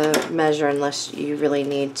need to measure unless you really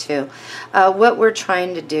need to. What we're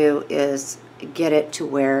trying to do is get it to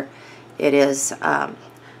where it is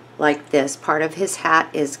like this. Part of his hat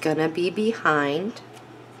is going to be behind.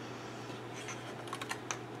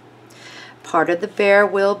 Part of the bear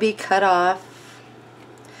will be cut off.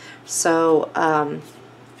 So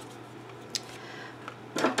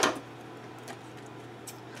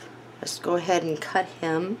let's go ahead and cut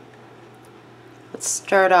him. Let's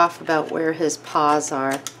start off about where his paws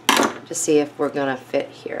are to see if we're going to fit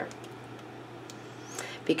here.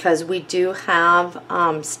 Because we do have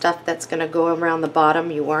stuff that's going to go around the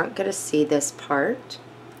bottom. You aren't going to see this part.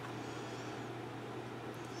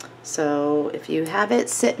 So if you have it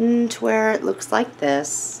sitting to where it looks like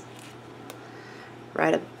this,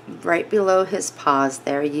 right below his paws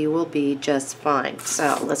there, you will be just fine.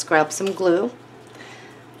 So let's grab some glue.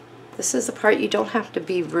 This is the part you don't have to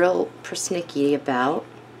be real persnickety about.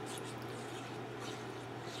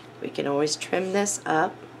 We can always trim this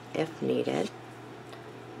up if needed.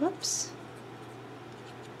 Whoops.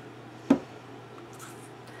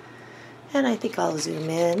 And I think I'll zoom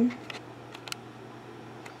in.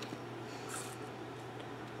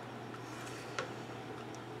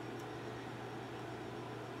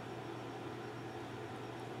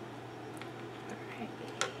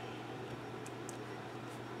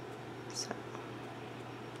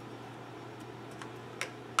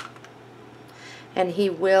 And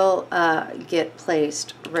he will get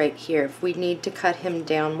placed right here if we need to cut him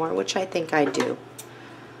down more, which I think I do.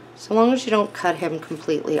 So long as you don't cut him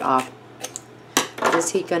completely off.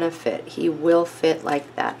 Is he going to fit? He will fit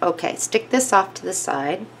like that. Okay, stick this off to the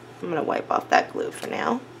side. I'm going to wipe off that glue for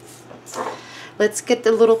now. Let's get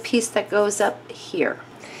the little piece that goes up here.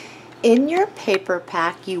 In your paper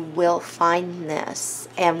pack you will find this,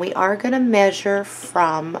 and we are going to measure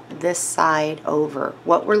from this side over.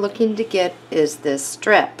 What we're looking to get is this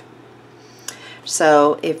strip.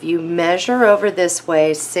 So if you measure over this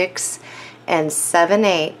way 6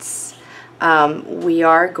 7/8, we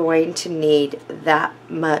are going to need that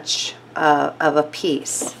much of a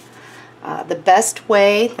piece. The best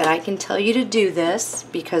way that I can tell you to do this,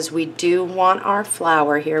 because we do want our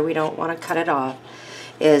flower here, we don't want to cut it off,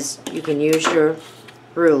 is you can use your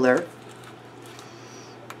ruler.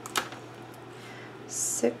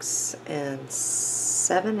 6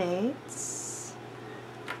 7/8.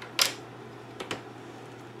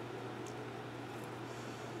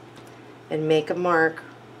 And make a mark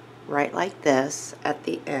right like this at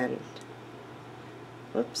the end.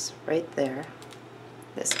 Whoops, right there.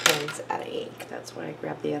 This pen's out of ink, that's why I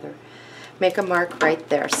grabbed the other. Make a mark right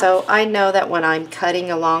there. So I know that when I'm cutting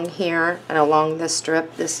along here and along this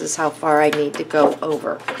strip, this is how far I need to go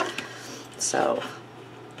over. So,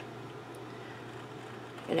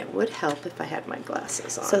 and it would help if I had my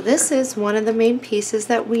glasses on. So this is one of the main pieces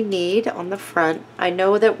that we need on the front. I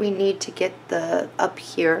know that we need to get the up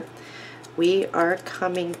here. We are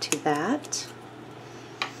coming to that.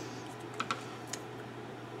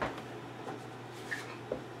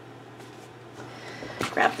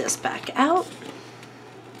 Grab this back out,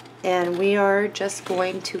 and we are just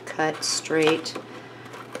going to cut straight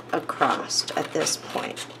across at this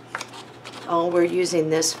point. All we're using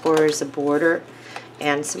this for is a border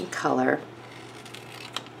and some color,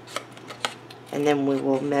 and then we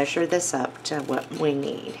will measure this up to what we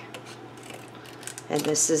need. And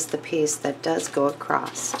this is the piece that does go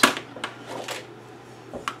across.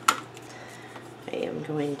 I am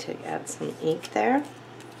going to add some ink there.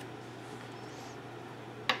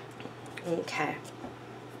 Okay.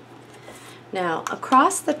 Now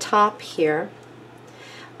across the top here,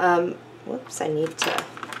 whoops, I need to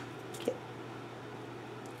get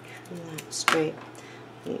that straight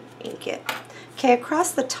and ink it. Okay,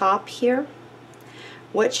 across the top here,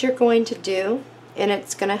 what you're going to do, and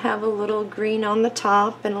it's going to have a little green on the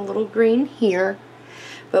top and a little green here,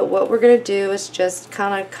 but what we're going to do is just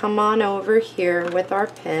kind of come on over here with our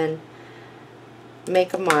pen,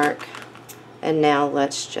 make a mark. And now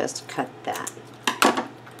let's just cut that.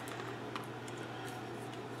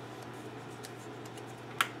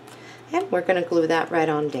 And we're going to glue that right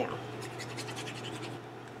on down.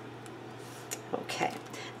 Okay,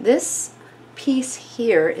 this piece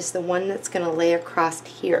here is the one that's going to lay across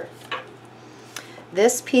here.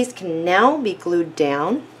 This piece can now be glued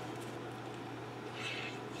down.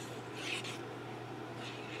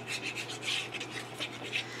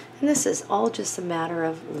 And this is all just a matter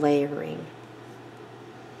of layering.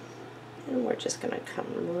 And we're just going to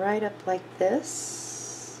come right up like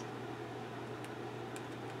this.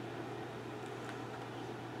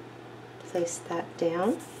 Place that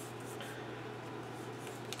down.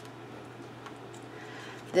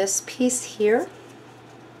 This piece here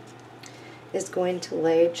is going to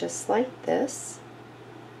lay just like this.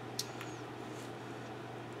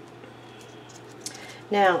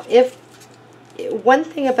 Now, one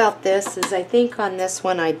thing about this is I think on this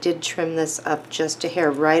one I did trim this up just a hair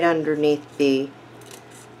right underneath the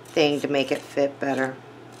thing to make it fit better.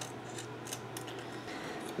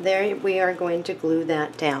 There we are going to glue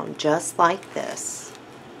that down just like this.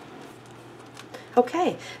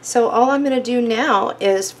 Okay, so all I'm going to do now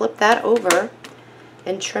is flip that over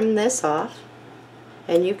and trim this off.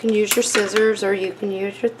 And you can use your scissors or you can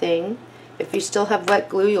use your thing. If you still have wet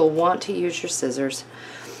glue, you'll want to use your scissors.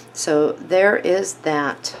 So there is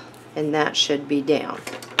that, and that should be down.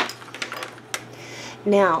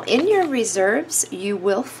 Now, in your reserves, you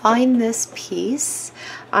will find this piece.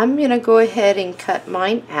 I'm going to go ahead and cut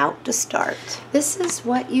mine out to start. This is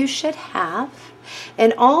what you should have,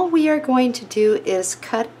 and all we are going to do is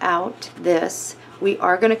cut out this. We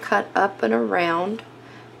are going to cut up and around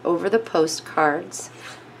over the postcards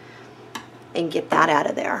and get that out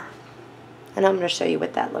of there. And I'm going to show you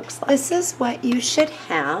what that looks like. This is what you should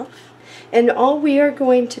have. And all we are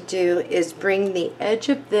going to do is bring the edge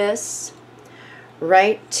of this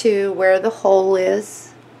right to where the hole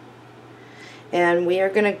is. And we are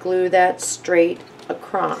going to glue that straight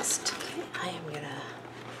across. Okay, I am going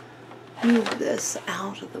to move this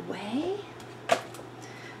out of the way.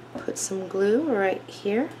 Put some glue right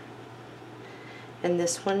here. And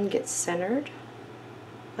this one gets centered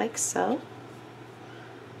like so.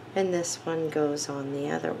 And this one goes on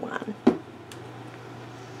the other one.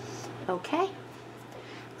 Okay,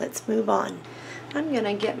 let's move on. I'm going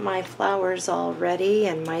to get my flowers all ready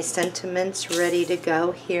and my sentiments ready to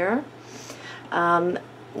go here.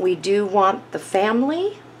 We do want the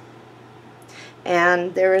family,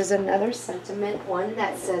 and there is another sentiment, one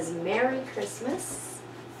that says Merry Christmas,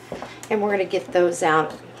 and we're going to get those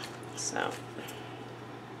out. So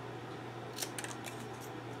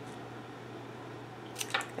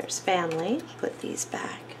there's family. Put these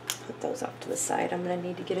back. Put those off to the side. I'm going to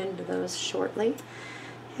need to get into those shortly.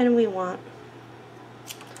 And we want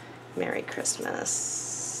Merry Christmas.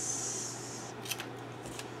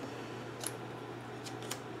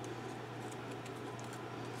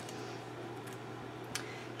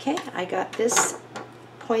 Okay, I got this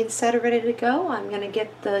poinsettia ready to go. I'm going to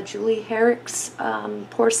get the Julie Herrick's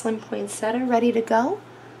porcelain poinsettia ready to go.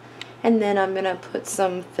 And then I'm going to put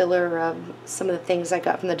some filler of some of the things I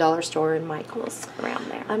got from the dollar store and Michael's around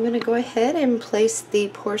there. I'm going to go ahead and place the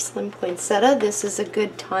porcelain poinsettia. This is a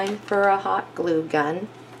good time for a hot glue gun.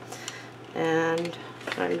 And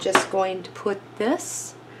I'm just going to put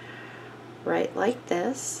this right like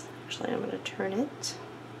this. Actually, I'm going to turn it.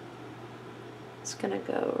 It's going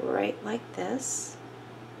to go right like this.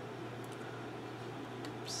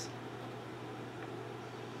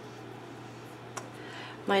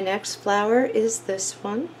 My next flower is this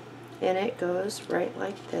one, and it goes right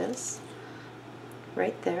like this,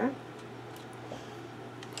 right there.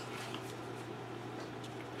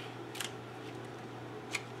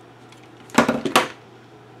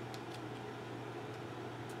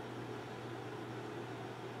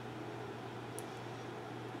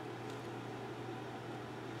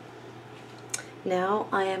 Now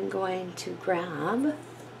I am going to grab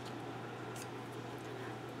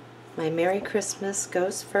my Merry Christmas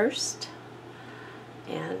goes first,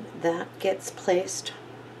 and that gets placed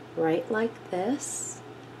right like this.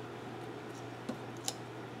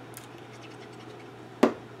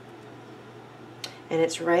 And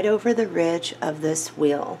it's right over the ridge of this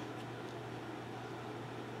wheel.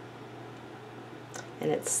 And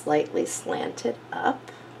it's slightly slanted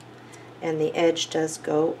up, and the edge does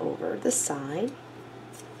go over the side.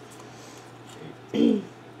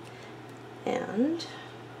 And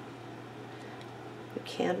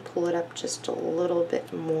can pull it up just a little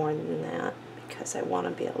bit more than that because I want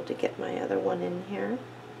to be able to get my other one in here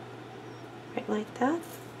right like that.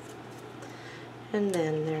 And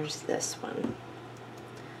then there's this one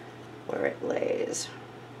where it lays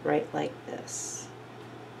right like this.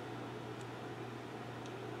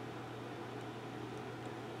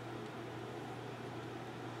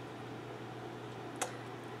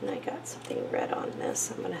 And I got something red on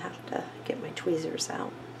this. I'm going to have to get my tweezers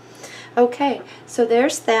out. Okay, so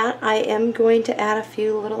there's that. I am going to add a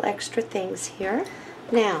few little extra things here.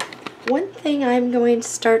 Now, one thing I'm going to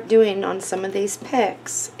start doing on some of these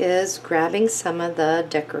picks is grabbing some of the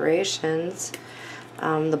decorations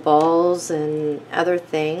the balls and other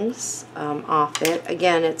things off it.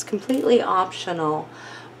 Again, it's completely optional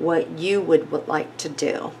what you would like to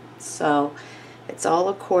do. So it's all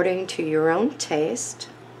according to your own taste.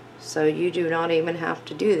 So you do not even have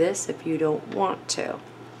to do this if you don't want to.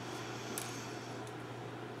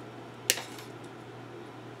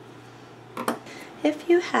 If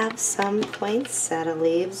you have some poinsettia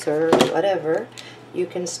leaves or whatever, you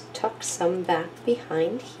can tuck some back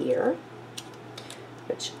behind here,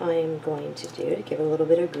 which I am going to do to give a little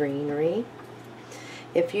bit of greenery.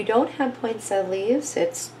 If you don't have poinsettia leaves,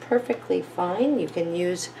 it's perfectly fine. You can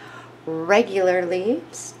use regular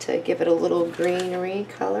leaves to give it a little greenery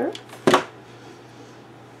color.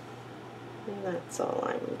 And that's all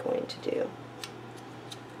I'm going to do.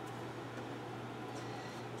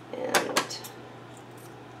 And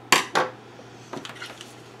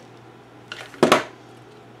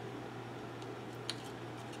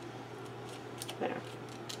there.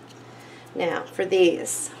 Now for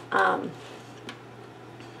these, I'm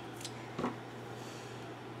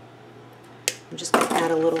just going to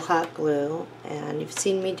add a little hot glue, and you've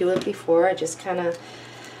seen me do it before. I just kind of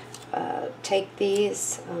take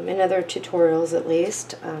these, in other tutorials at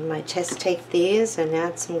least, I just take these and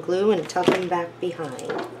add some glue and tuck them back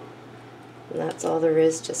behind. And that's all there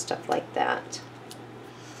is to stuff like that.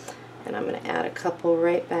 And I'm going to add a couple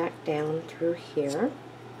right back down through here.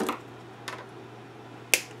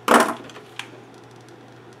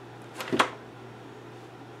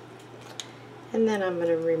 And then I'm going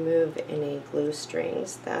to remove any glue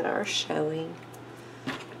strings that are showing.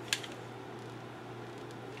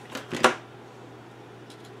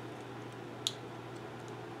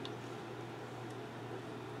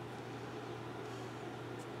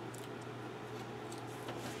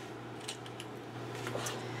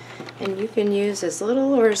 And you can use as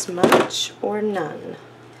little or as much or none.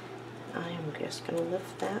 I am just going to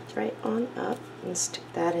lift that right on up and stick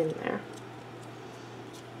that in there.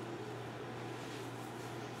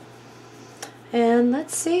 And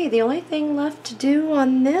let's see, the only thing left to do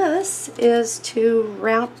on this is to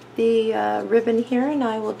wrap the ribbon here, and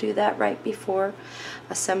I will do that right before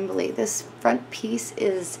assembly. This front piece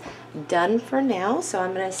is done for now, so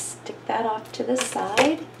I'm going to stick that off to the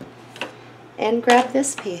side and grab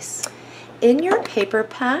this piece. In your paper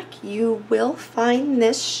pack, you will find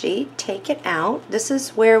this sheet. Take it out. This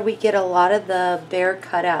is where we get a lot of the bear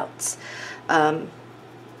cutouts.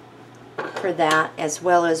 For that, as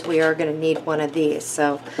well as we are going to need one of these.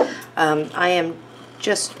 So I am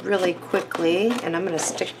just really quickly, and I'm going to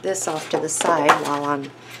stick this off to the side while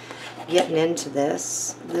I'm getting into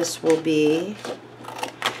this. This will be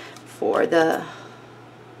for the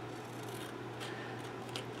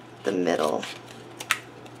middle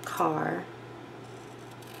car.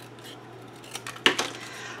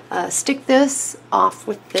 Stick this off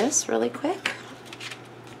with this really quick.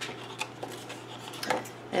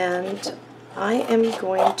 And I am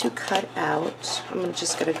going to cut out, I'm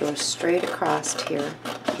just going to go straight across here.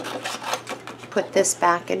 Put this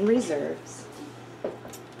back in reserves.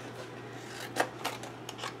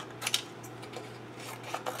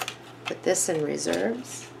 Put this in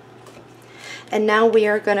reserves. And now we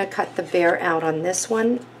are going to cut the bear out on this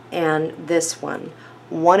one and this one.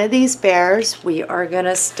 One of these bears we are going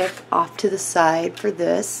to stick off to the side for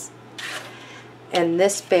this. And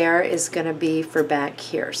this bear is going to be for back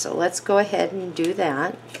here. So let's go ahead and do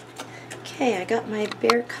that. Okay, I got my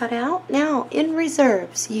bear cut out. Now, in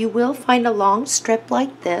reserves, you will find a long strip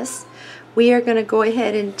like this. We are going to go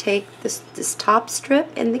ahead and take this top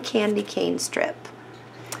strip and the candy cane strip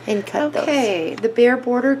and cut those. Okay, the bear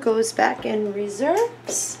border goes back in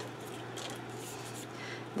reserves.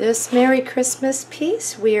 This Merry Christmas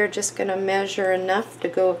piece, we are just going to measure enough to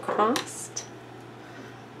go across.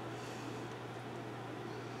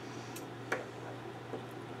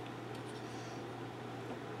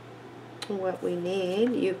 What we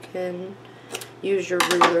need, you can use your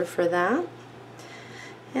ruler for that,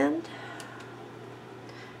 and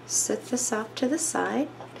set this off to the side.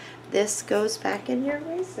 This goes back in your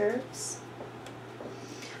reserves,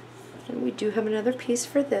 and we do have another piece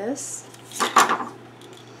for this.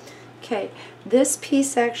 Okay, this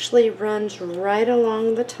piece actually runs right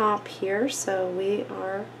along the top here, so we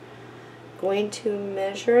are going to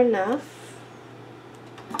measure enough,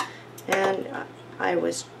 and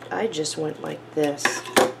I just went like this,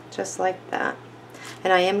 just like that.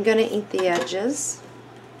 And I am going to ink the edges.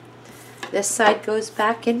 This side goes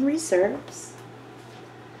back in reserves.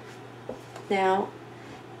 Now,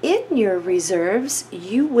 in your reserves,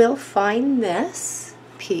 you will find this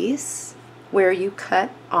piece where you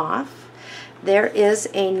cut off. There is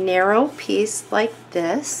a narrow piece like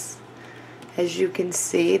this, As you can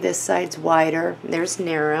see, this side's wider, there's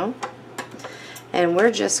narrow. And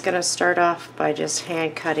we're just going to start off by just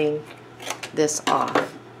hand cutting this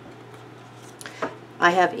off.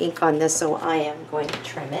 I have ink on this, so I am going to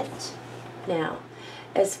trim it. Now,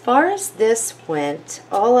 as far as this went,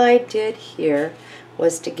 all I did here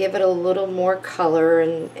was to give it a little more color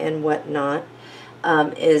and whatnot,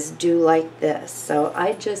 is do like this. So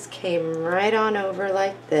I just came right on over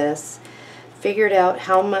like this, figured out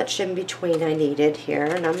how much in between I needed here,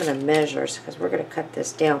 and I'm going to measure because we're going to cut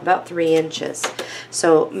this down about 3 inches.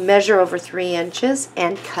 So measure over 3 inches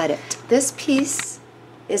and cut it. This piece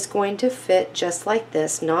is going to fit just like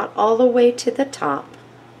this, not all the way to the top.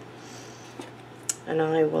 And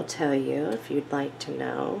I will tell you, if you'd like to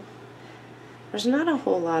know, there's not a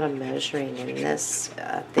whole lot of measuring in this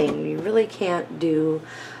thing. You really can't do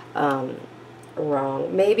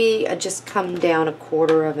wrong. Maybe just come down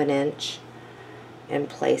 1/4 of an inch and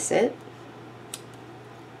place it.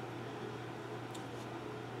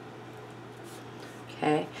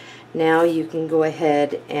 Okay, now you can go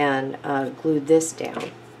ahead and glue this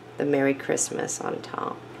down, the Merry Christmas on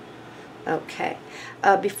top. Okay,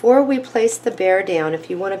 before we place the bear down, if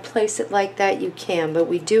you want to place it like that, you can, but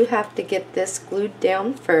we do have to get this glued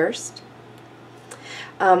down first.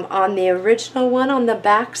 On the original one on the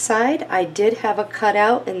back side, I did have a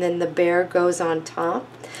cutout and then the bear goes on top.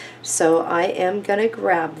 So I am going to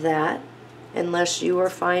grab that, unless you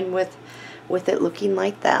are fine with it looking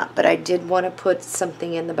like that. But I did want to put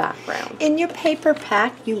something in the background. In your paper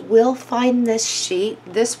pack, you will find this sheet.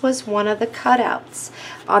 This was one of the cutouts.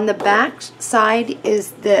 On the back side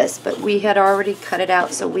is this, but we had already cut it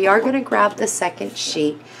out. So we are going to grab the second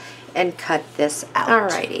sheet and cut this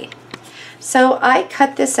out. Alrighty. So I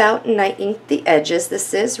cut this out and I inked the edges.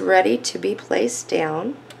 This is ready to be placed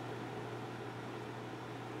down.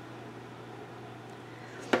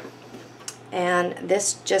 And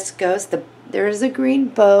this just goes, there's a green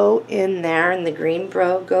bow in there, and the green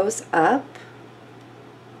bow goes up.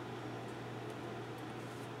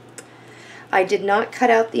 I did not cut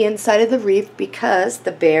out the inside of the wreath because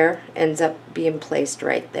the bear ends up being placed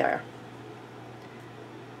right there.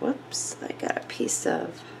 Whoops, I got a piece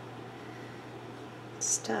of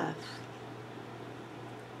stuff.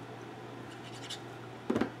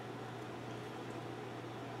 And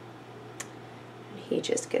he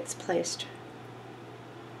just gets placed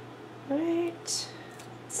right, let's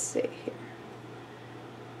see here,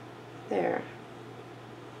 there,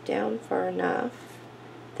 down far enough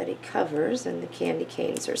that he covers and the candy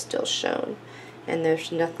canes are still shown and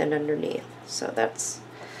there's nothing underneath. So that's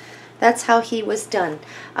how he was done.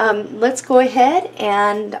 Let's go ahead,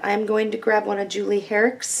 and I'm going to grab one of Julie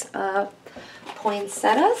Herrick's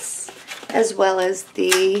poinsettias, as well as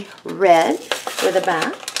the red for the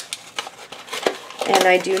back. And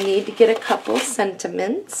I do need to get a couple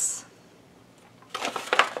sentiments.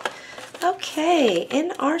 Okay,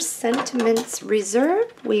 in our sentiments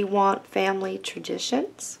reserve, we want family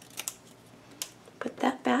traditions. Put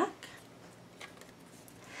that back.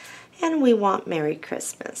 And we want Merry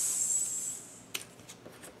Christmas.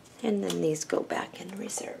 And then these go back in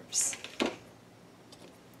reserves.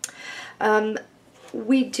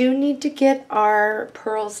 We do need to get our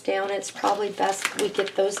pearls down. It's probably best we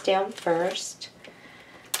get those down first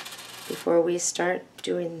before we start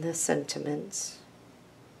doing the sentiments.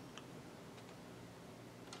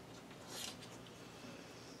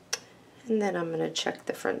 And then I'm going to check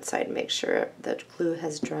the front side, make sure that glue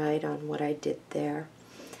has dried on what I did there.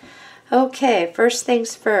 Okay, first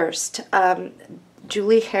things first.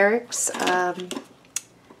 Julie Herrick's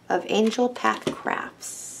of Angel Path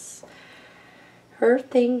Crafts. Her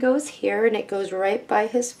thing goes here, and it goes right by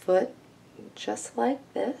his foot, just like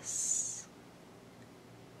this.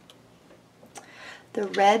 The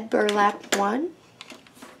red burlap one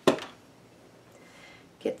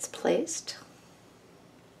gets placed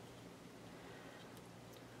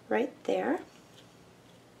right there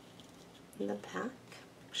in the back.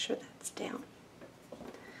 Make sure that's down.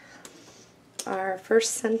 Our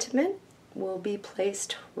first sentiment will be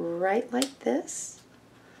placed right like this,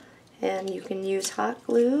 and you can use hot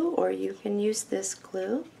glue or you can use this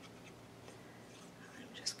glue. I'm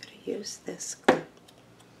just going to use this glue.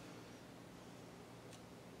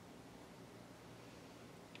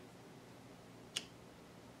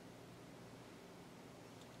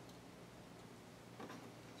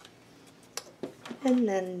 And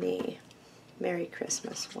then the Merry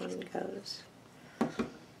Christmas one goes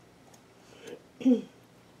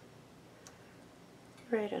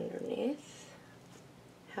right underneath,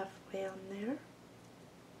 halfway on there.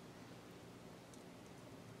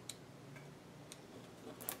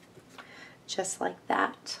 Just like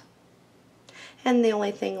that. And the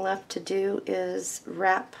only thing left to do is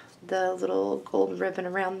wrap the little gold ribbon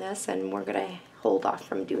around this, and we're going to hold off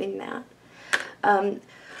from doing that.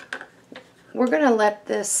 We're going to let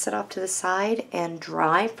this sit off to the side and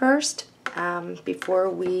dry first before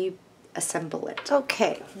we assemble it.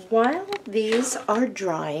 Okay, while these are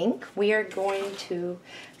drying, we are going to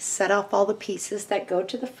set off all the pieces that go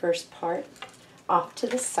to the first part off to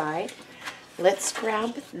the side. Let's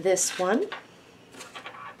grab this one.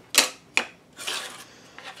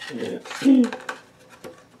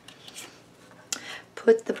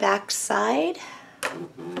 Put the back side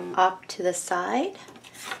off to the side.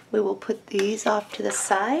 We will put these off to the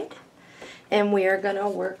side, and we are going to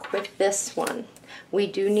work with this one. We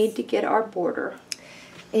do need to get our border.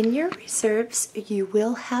 In your reserves, you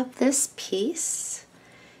will have this piece,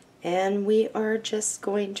 and we are just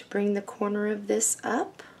going to bring the corner of this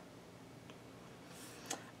up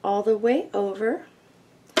all the way over.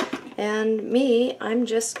 And I'm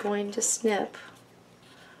just going to snip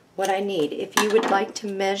what I need. If you would like to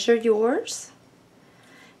measure yours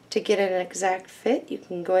to get an exact fit, you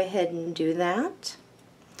can go ahead and do that.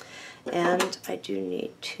 And I do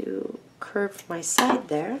need to curve my side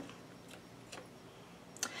there.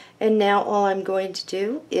 And now all I'm going to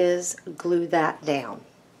do is glue that down.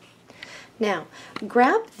 Now,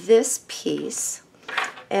 grab this piece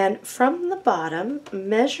and from the bottom,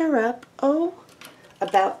 measure up,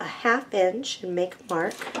 about a 1/2 inch and make a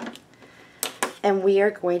mark. And we are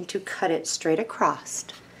going to cut it straight across.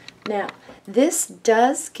 Now, this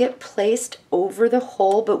does get placed over the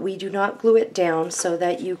hole, but we do not glue it down so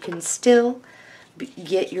that you can still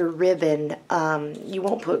get your ribbon. You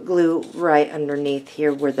won't put glue right underneath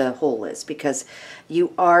here where the hole is, because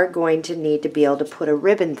you are going to need to be able to put a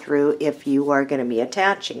ribbon through if you are going to be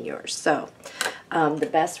attaching yours. So, the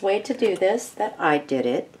best way to do this, that I did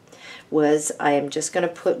it, was I am just going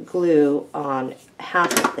to put glue on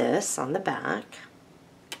half of this on the back,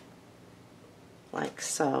 like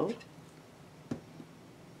so.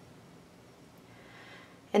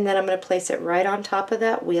 And then I'm going to place it right on top of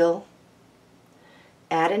that wheel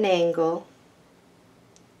at an angle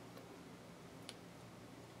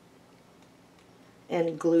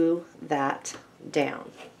and glue that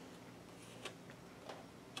down.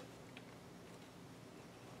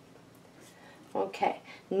 Okay,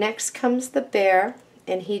 next comes the bear,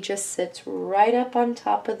 and he just sits right up on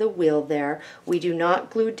top of the wheel there. We do not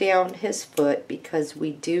glue down his foot because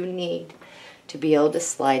we do need to be able to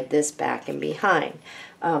slide this back and behind.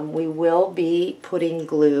 We will be putting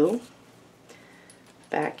glue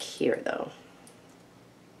back here though.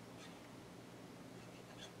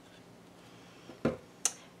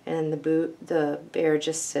 And the bear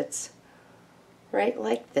just sits right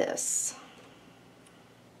like this.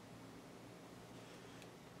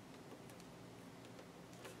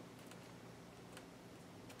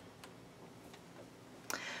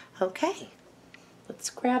 Okay,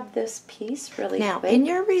 let's grab this piece really quick. Now, in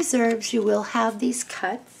your reserves, you will have these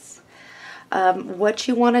cuts. What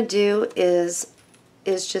you want to do is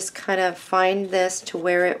just kind of find this to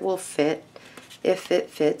where it will fit, if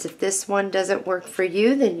it fits. If this one doesn't work for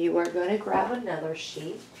you, then you are going to grab another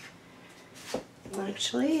sheet.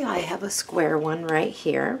 Actually, I have a square one right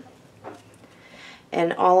here.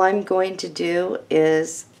 And all I'm going to do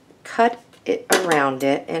is cut it around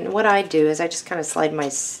it. And what I do is I just kind of slide my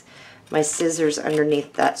scissors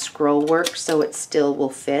underneath that scroll work so it still will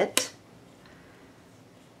fit.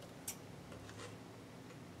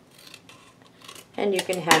 And you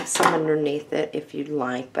can have some underneath it if you'd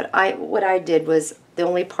like. But what I did was, the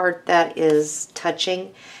only part that is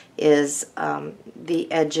touching is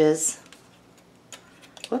the edges.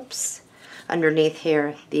 Whoops. Underneath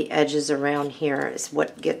here, the edges around here is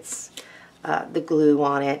what gets the glue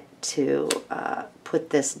on it to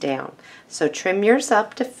put this down. So trim yours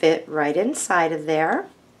up to fit right inside of there.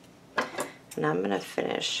 And I'm going to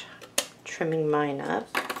finish trimming mine up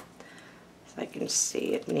so I can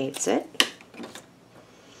see it needs it.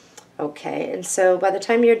 Okay, and so by the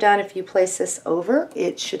time you're done, if you place this over,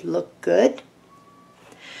 it should look good.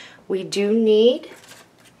 We do need,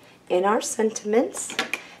 in our sentiments,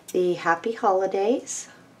 the Happy Holidays.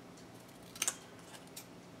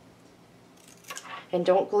 And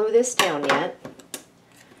don't glue this down yet.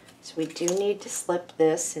 So we do need to slip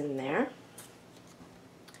this in there.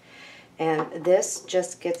 And this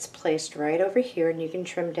just gets placed right over here, and you can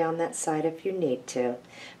trim down that side if you need to.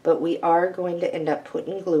 But we are going to end up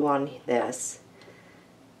putting glue on this,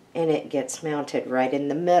 and it gets mounted right in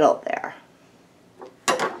the middle there.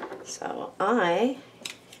 So I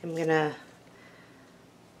am going to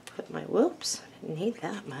put my, whoops, I didn't need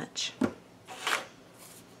that much.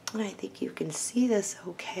 I think you can see this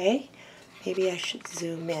okay. Maybe I should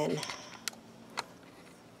zoom in.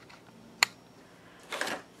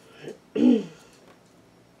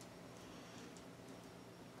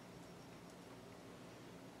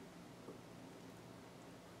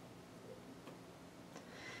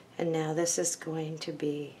 And now this is going to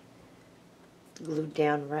be glued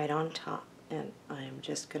down right on top. And I'm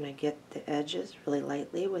just going to get the edges really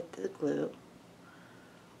lightly with the glue.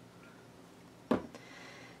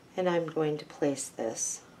 And I'm going to place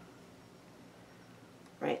this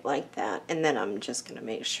right like that. And then I'm just going to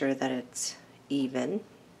make sure that it's even.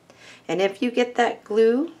 And if you get that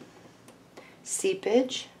glue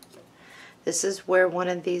seepage, this is where one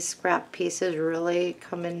of these scrap pieces really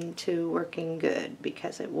come into working good,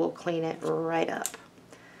 because it will clean it right up.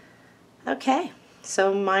 Okay,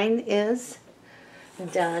 so mine is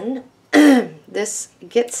done. This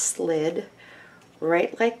gets slid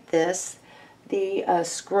right like this. The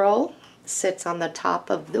scroll sits on the top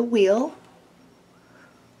of the wheel.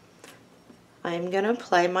 I'm going to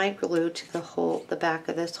apply my glue to the back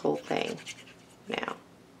of this whole thing now.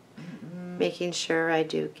 Making sure I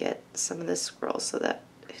do get some of the scroll so that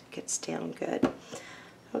it gets down good.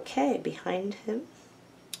 Okay, behind him.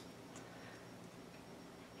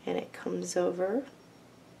 And it comes over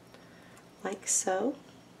like so.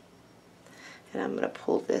 And I'm going to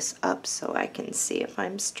pull this up so I can see if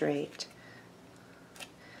I'm straight.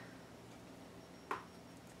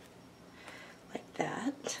 Like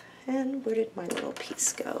that. And where did my little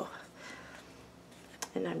piece go?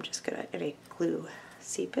 And I'm just going to glue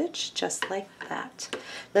seepage just like that.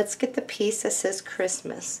 Let's get the piece that says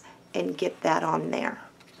Christmas and get that on there.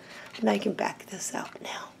 And I can back this out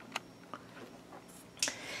now.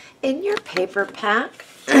 In your paper pack,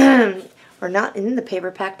 or not in the paper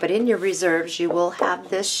pack, but in your reserves, you will have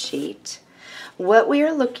this sheet. What we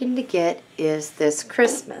are looking to get is this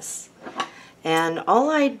Christmas. And all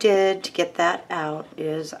I did to get that out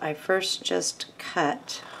is I first just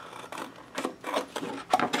cut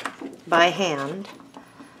by hand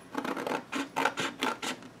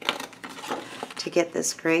to get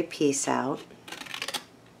this gray piece out.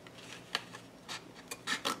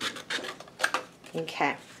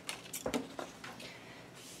 Okay.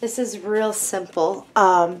 This is real simple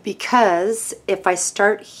because if I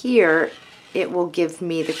start here, it will give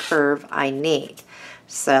me the curve I need.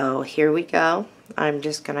 So here we go. I'm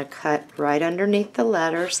just going to cut right underneath the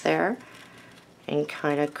letters there and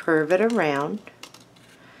kind of curve it around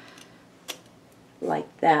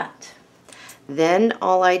like that. Then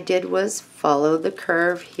all I did was follow the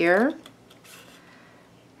curve here,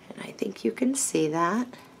 and I think you can see that.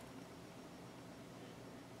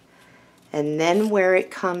 And then where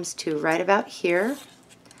it comes to right about here,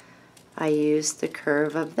 I use the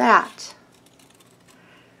curve of that.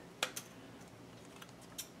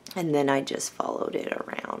 And then I just followed it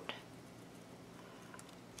around.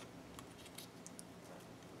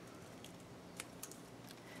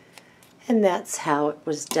 And that's how it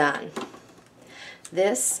was done.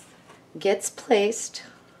 This gets placed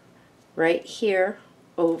right here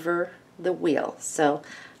over the wheel. So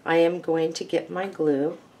I am going to get my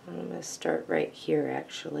glue. I'm going to start right here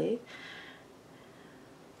actually.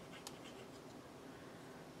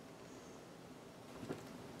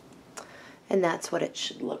 And that's what it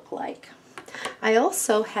should look like. I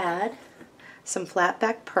also had some flat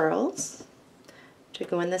back pearls to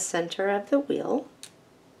go in the center of the wheel.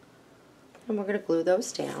 And we're going to glue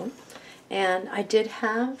those down. And I did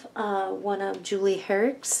have one of Julie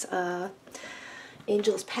Herrick's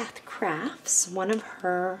Angel's Path Crafts, one of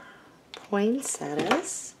her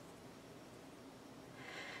poinsettias.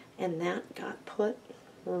 And that got put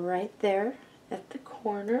right there at the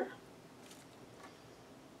corner.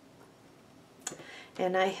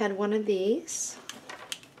 And I had one of these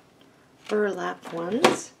burlap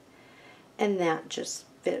ones, and that just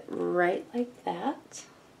fit right like that.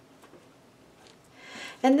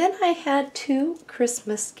 And then I had two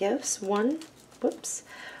Christmas gifts. One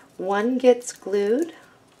gets glued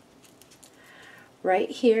right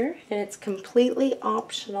here, and it's completely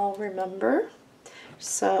optional, remember?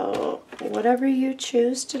 So whatever you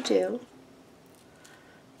choose to do.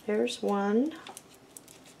 There's one.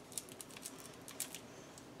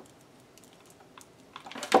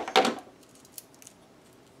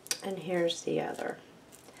 And here's the other.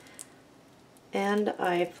 And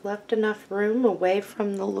I've left enough room away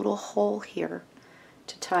from the little hole here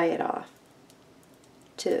to tie it off,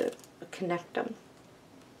 to connect them.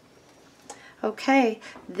 Okay,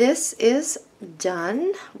 this is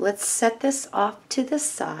done. Let's set this off to the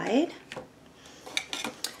side.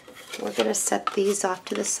 We're going to set these off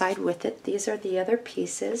to the side with it. These are the other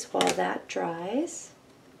pieces while that dries.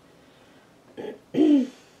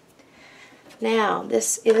 Now,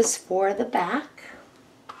 this is for the back.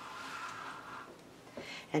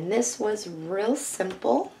 And this was real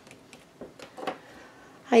simple.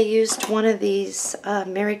 I used one of these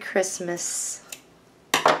Merry Christmas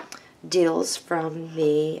deals from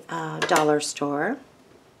the dollar store.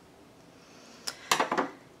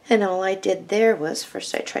 And all I did there was,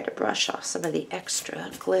 first I tried to brush off some of the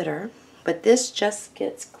extra glitter, but this just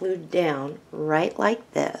gets glued down right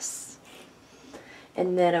like this.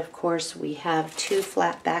 And then of course we have 2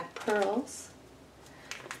 flat back pearls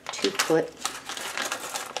to put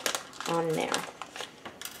on there.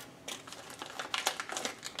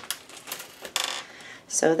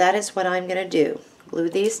 So that is what I'm going to do. Glue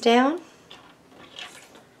these down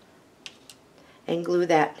and glue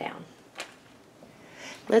that down.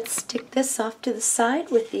 Let's stick this off to the side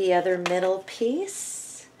with the other middle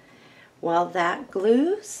piece. While that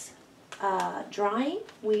glues drying,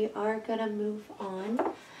 we are going to move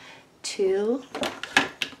on to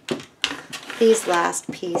these last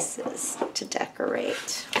pieces to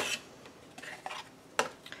decorate.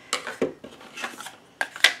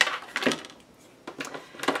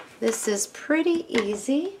 This is pretty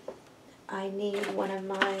easy. I need one of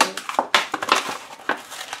my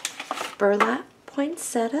burlap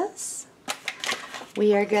poinsettias.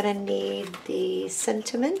 We are going to need the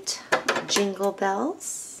sentiment jingle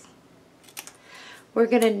bells. We're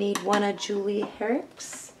going to need one of Julie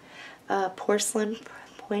Herrick's porcelain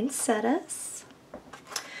poinsettias.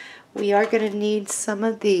 We are going to need some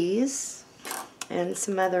of these and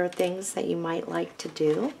some other things that you might like to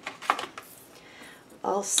do.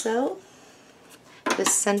 Also, the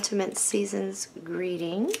Sentiment Seasons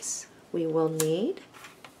Greetings we will need.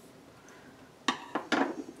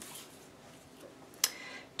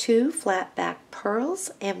 2 flat back pearls,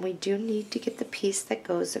 and we do need to get the piece that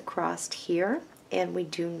goes across here, and we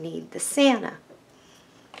do need the Santa.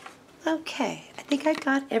 Okay, I think I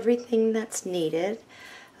got everything that's needed.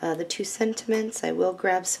 The 2 sentiments, I will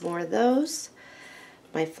grab some more of those.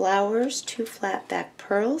 My flowers, 2 flat back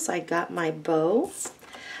pearls. I got my bow.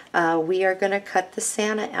 We are going to cut the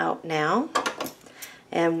Santa out now,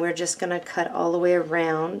 and we're just going to cut all the way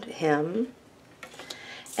around him.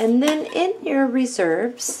 And then in your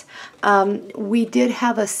reserves, we did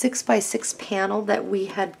have a 6x6 panel that we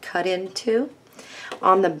had cut into.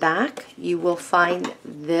 On the back, you will find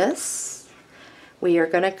this. We are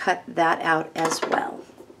going to cut that out as well.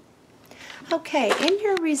 Okay, in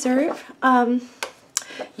your reserve,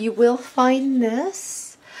 you will find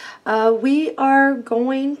this. We are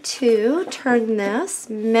going to turn this,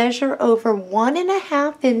 measure over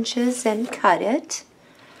 1.5 inches and cut it.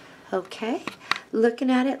 Okay.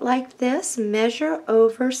 Looking at it like this, measure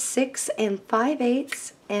over 6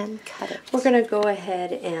 5/8 and cut it. We're going to go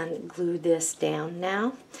ahead and glue this down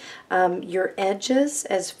now. Your edges,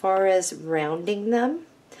 as far as rounding them,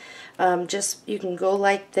 just you can go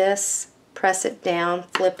like this, press it down,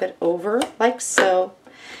 flip it over like so,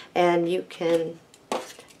 and you can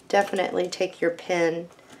definitely take your pen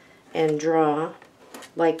and draw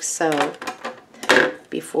like so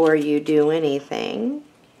before you do anything,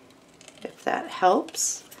 if that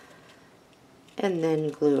helps, and then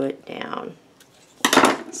glue it down.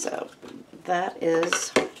 So that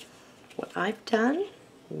is what I've done.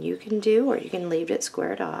 You can do, or you can leave it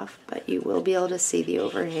squared off, but you will be able to see the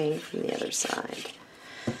overhang from the other side.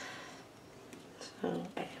 So,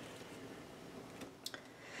 okay.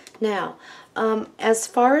 Now, as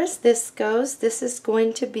far as this goes, this is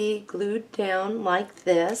going to be glued down like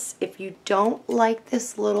this. If you don't like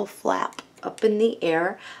this little flap up in the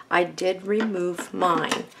air, I did remove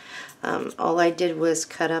mine. All I did was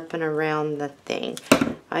cut up and around the thing.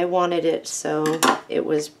 I wanted it so it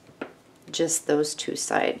was just those 2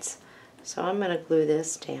 sides. So I'm going to glue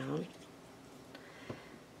this down.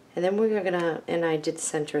 And then we're going to, and I did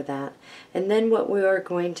center that. And then what we are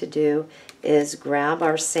going to do is grab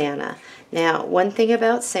our Santa. Now, one thing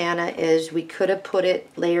about Santa is we could have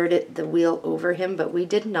layered the wheel over him, but we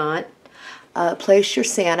did not. Place your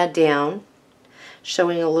Santa down,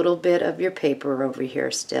 showing a little bit of your paper over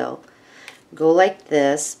here still. Go like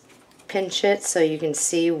this, pinch it so you can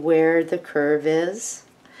see where the curve is,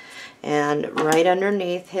 and right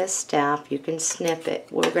underneath his staff you can snip it.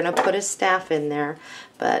 We're going to put a staff in there,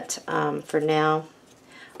 but for now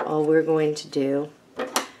all we're going to do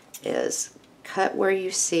is cut where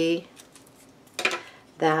you see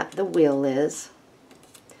that the wheel is,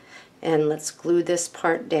 and let's glue this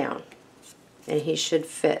part down, and he should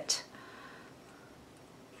fit.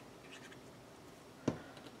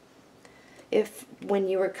 If when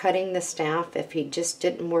you were cutting the staff, if he just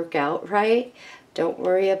didn't work out right, don't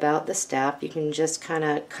worry about the staff. You can just kind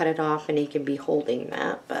of cut it off and he can be holding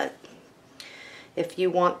that. But If you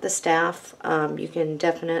want the staff, you can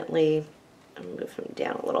definitely, I'll move them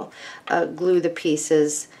down a little, glue the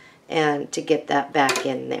pieces and to get that back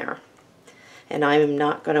in there. And I'm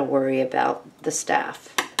not going to worry about the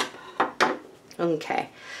staff. Okay,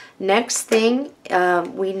 next thing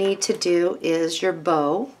we need to do is your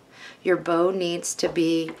bow. Your bow needs to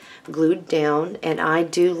be glued down, and I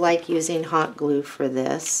do like using hot glue for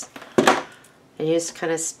this. And you just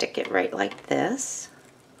kind of stick it right like this.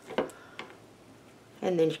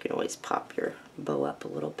 And then you can always pop your bow up a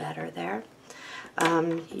little better there.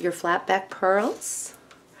 Your flat back pearls.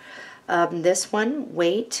 This one,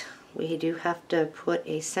 weight, we do have to put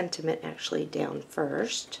a sentiment actually down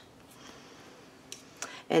first.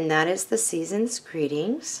 And that is the season's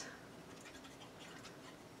greetings.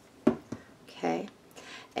 Okay,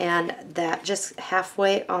 and that just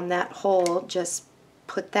halfway on that hole, just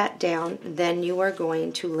put that down. Then you are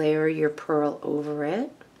going to layer your pearl over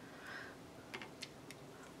it,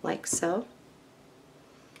 like so.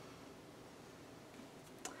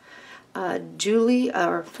 Julie,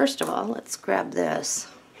 or first of all, let's grab this.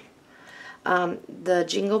 The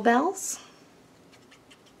Jingle Bells.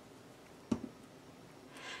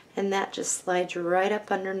 And that just slides right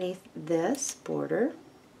up underneath this border.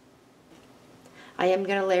 I am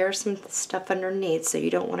going to layer some stuff underneath, so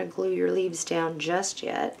you don't want to glue your leaves down just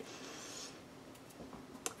yet.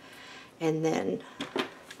 And then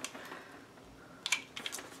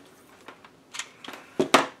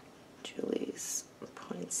Julie's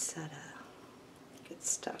poinsettia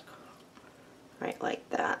gets stuck right like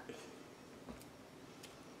that.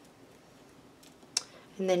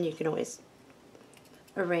 And then you can always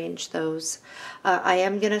arrange those. I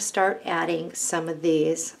am going to start adding some of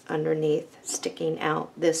these underneath, sticking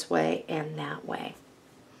out this way and that way.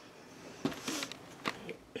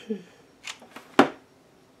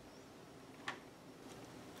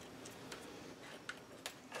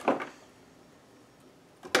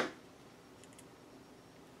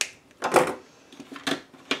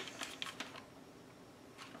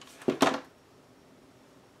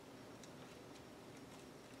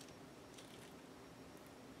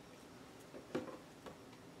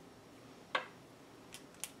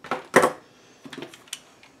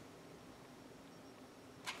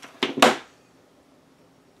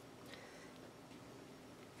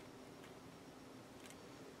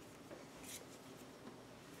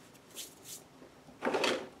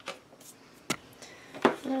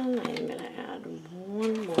 And I'm going to add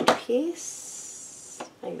one more piece.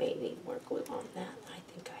 I may need more glue on that. I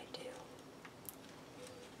think I do.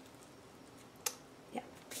 Yeah,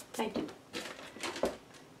 I do.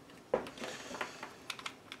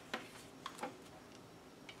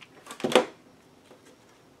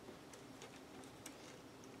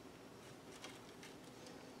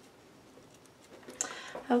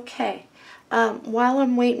 Okay. While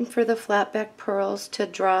I'm waiting for the flatback pearls to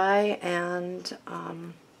dry and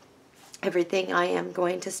everything, I am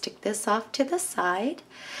going to stick this off to the side,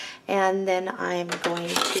 and then I'm going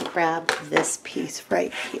to grab this piece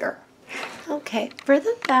right here. Okay, for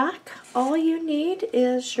the back, all you need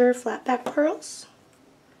is your flatback pearls.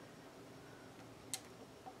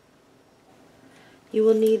 You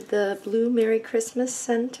will need the blue Merry Christmas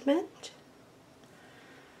sentiment.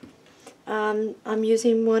 I'm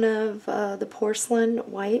using one of the porcelain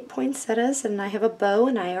white poinsettias, and I have a bow,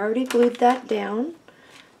 and I already glued that down.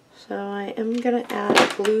 So I am going to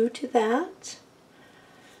add glue to that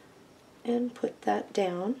and put that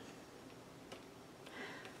down.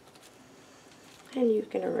 And you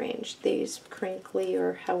can arrange these crinkly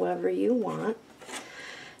or however you want.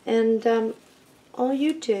 And all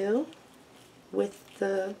you do with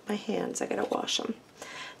my hands, I gotta wash them,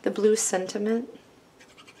 the blue sentiment,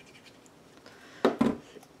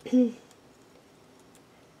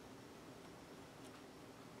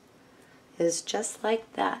 is just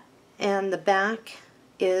like that, and the back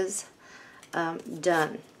is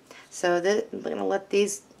done. So I'm going to let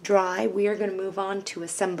these dry. We are going to move on to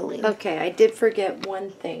assembling. Okay, I did forget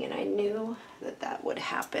one thing, and I knew that would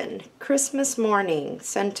happen. Christmas morning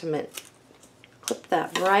sentiment. Clip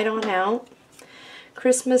that right on out.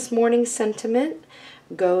 Christmas morning sentiment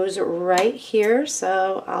goes right here,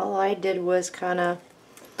 so all I did was kind of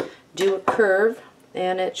do a curve,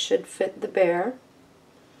 and it should fit the bear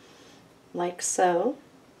like so.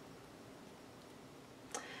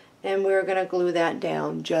 And we're going to glue that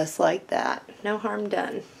down just like that. No harm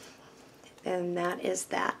done. And that is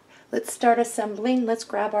that. Let's start assembling. Let's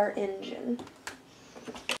grab our engine.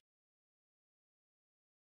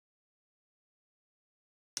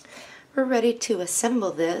 We're ready to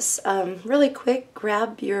assemble this. Really quick,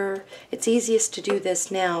 grab your, it's easiest to do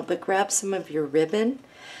this now, but grab some of your ribbon.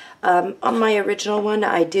 On my original one,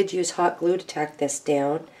 I did use hot glue to tack this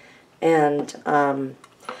down, and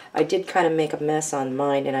I did kind of make a mess on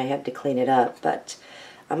mine, and I had to clean it up, but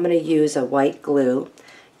I'm going to use a white glue,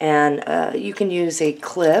 and you can use a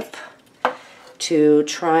clip to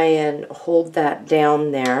try and hold that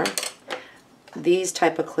down there. These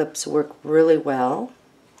type of clips work really well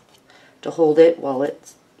to hold it while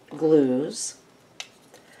it glues.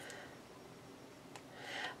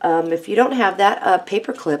 If you don't have that,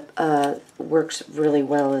 paper clip works really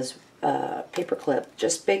well as paper clip.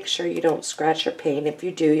 Just make sure you don't scratch your paint. If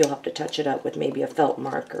you do, you'll have to touch it up with maybe a felt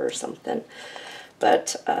marker or something.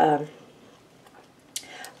 But I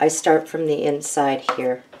start from the inside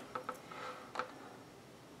here.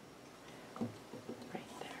 Right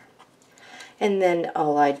there. And then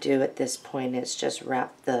all I do at this point is just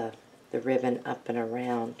wrap the ribbon up and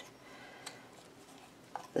around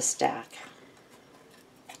the stack.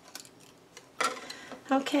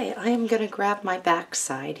 Okay, I am going to grab my back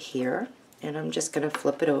side here, and I'm just going to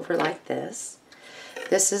flip it over like this.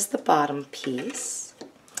 This is the bottom piece.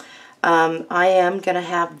 I am going to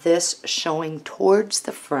have this showing towards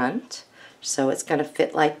the front, so it's going to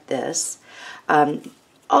fit like this. All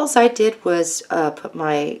I did was put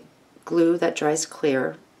my glue that dries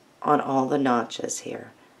clear on all the notches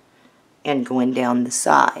here and going down the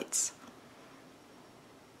sides.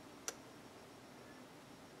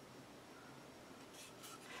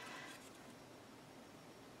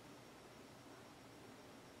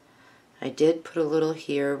 I did put a little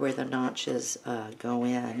here where the notches go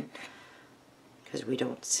in, because we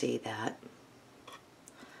don't see that.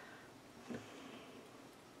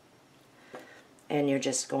 And you're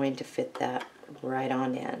just going to fit that right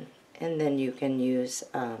on in. And then you can use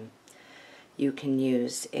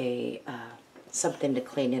a something to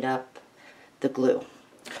clean it up, the glue.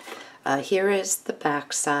 Here is the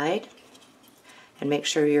back side, and make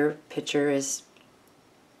sure your picture is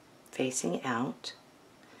facing out.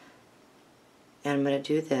 And I'm going to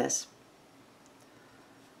do this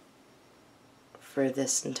for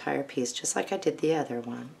this entire piece, just like I did the other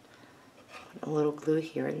one. Put a little glue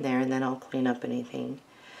here and there, and then I'll clean up anything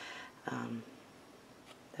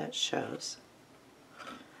that shows.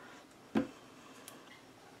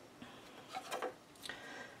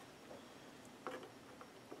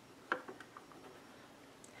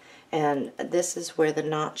 And this is where the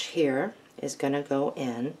notch here is going to go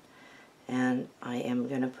in, and I am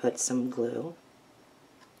going to put some glue.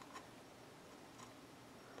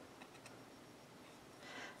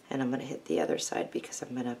 And I'm going to hit the other side because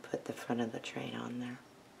I'm going to put the front of the train on there.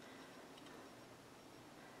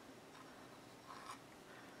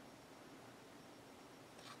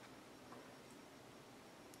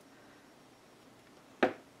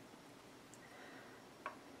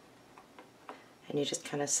 And you just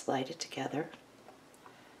kind of slide it together.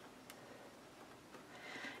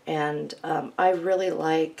 And I really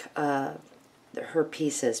like her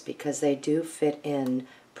pieces because they do fit in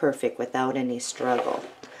perfect without any struggle.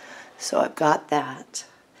 So I've got that.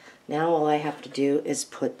 Now all I have to do is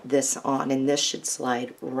put this on, and this should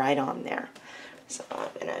slide right on there. So I'm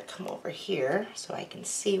going to come over here so I can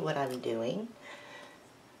see what I'm doing.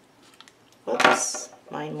 Whoops,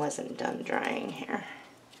 mine wasn't done drying here.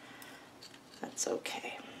 That's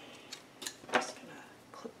okay. I'm just going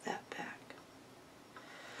to clip that back.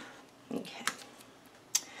 Okay.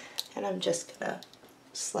 And I'm just going to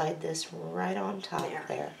slide this right on top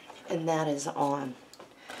there. And that is on.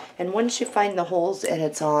 And once you find the holes and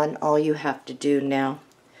it's on, all you have to do now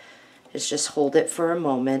is just hold it for a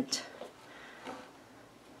moment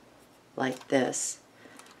like this.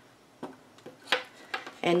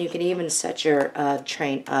 And you can even set your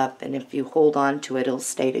train up, and if you hold on to it, it'll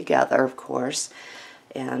stay together, of course.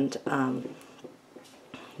 And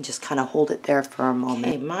just kind of hold it there for a moment.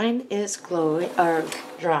 Okay, mine is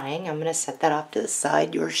drying. I'm going to set that off to the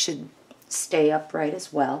side. Yours should stay upright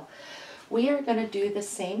as well. We are going to do the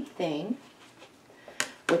same thing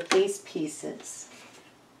with these pieces.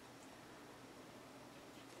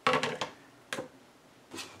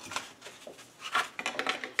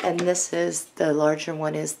 And this is, the larger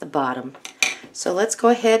one is the bottom. So let's go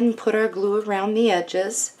ahead and put our glue around the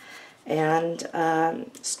edges and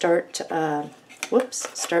start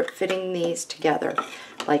fitting these together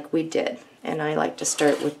like we did. And I like to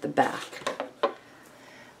start with the back.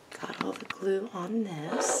 Got all the glue on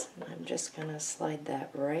this, and I'm just going to slide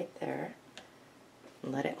that right there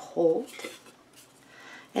and let it hold.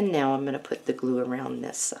 And now I'm going to put the glue around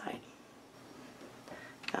this side.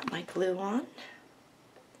 Got my glue on.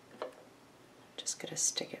 Just going to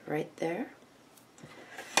stick it right there.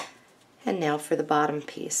 And now for the bottom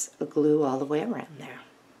piece, a glue all the way around there.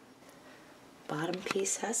 bottom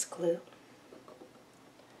piece has glue.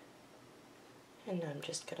 And I'm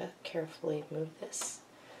just going to carefully move this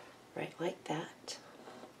right like that.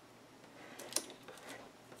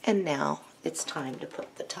 And now it's time to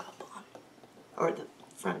put the top on, or the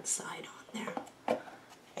front side on there,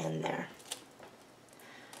 and there.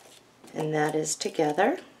 And that is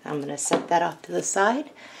together. I'm going to set that off to the side.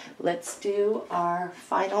 Let's do our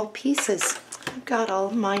final pieces. I've got all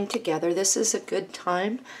of mine together. This is a good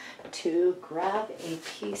time to grab a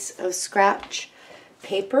piece of scratch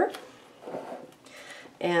paper,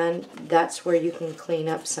 and that's where you can clean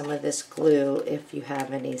up some of this glue if you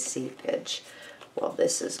have any seepage while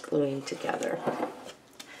this is gluing together.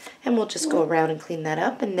 And we'll just go around and clean that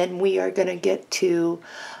up, and then we are going to get to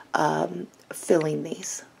filling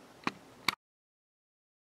these.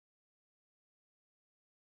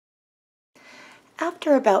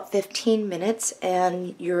 After about 15 minutes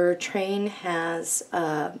and your train has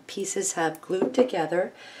pieces have glued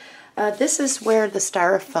together, this is where the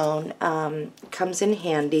styrofoam comes in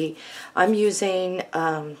handy. I'm using,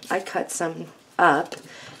 I cut some up,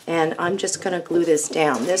 and I'm just going to glue this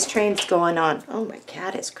down. This train's going on. Oh, my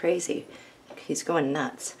cat is crazy. He's going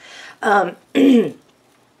nuts.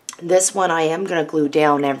 This one I am going to glue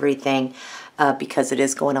down everything because it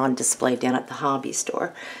is going on display down at the hobby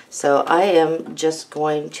store. So I am just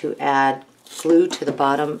going to add glue to the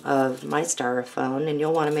bottom of my styrofoam, and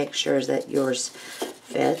you'll want to make sure that yours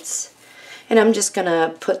fits. And I'm just going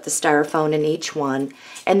to put the styrofoam in each one,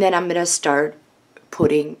 and then I'm going to start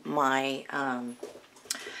putting my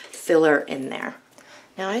filler in there.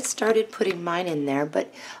 Now I started putting mine in there,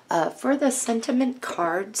 but for the sentiment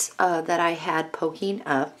cards that I had poking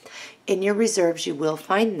up, in your reserves you will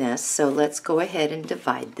find this, so let's go ahead and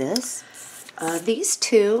divide this. These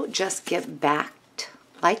two just get backed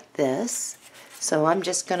like this. So I'm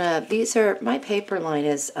just gonna, these are, my paper line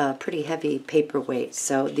is a pretty heavy paperweight,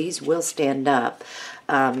 so these will stand up.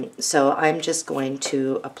 So I'm just going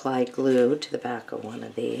to apply glue to the back of one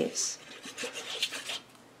of these.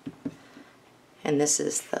 And this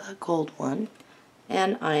is the gold one.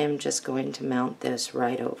 And I am just going to mount this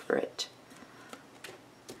right over it.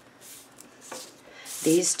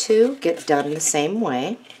 These two get done the same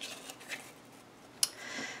way.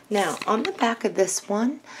 Now, on the back of this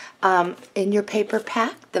one, in your paper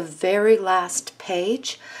pack, the very last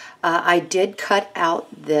page, I did cut out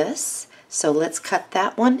this. So let's cut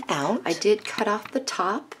that one out. I did cut off the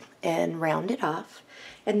top and round it off.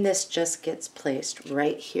 And this just gets placed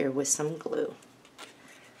right here with some glue.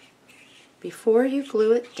 Before you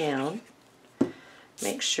glue it down,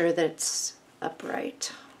 make sure that it's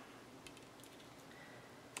upright.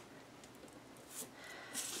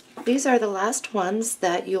 These are the last ones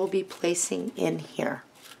that you'll be placing in here.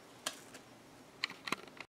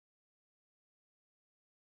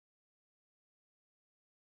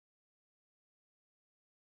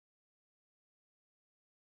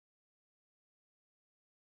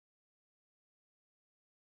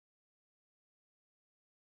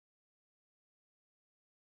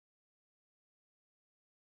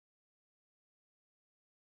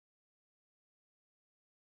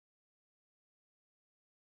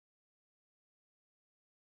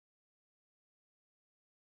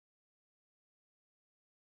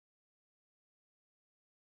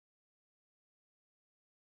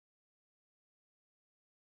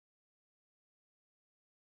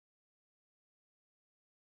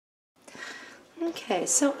 Okay,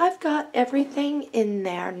 so I've got everything in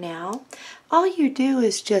there now. All you do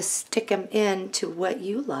is just stick them in to what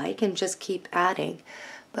you like and just keep adding.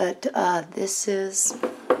 But this is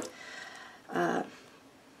the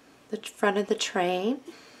front of the train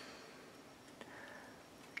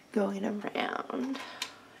going around,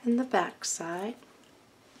 and the back side,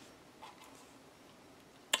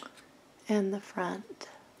 and the front.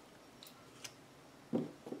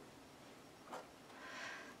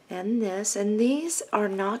 And this, and these are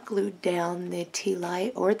not glued down, the tea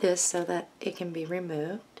light or this, so that it can be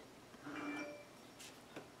removed.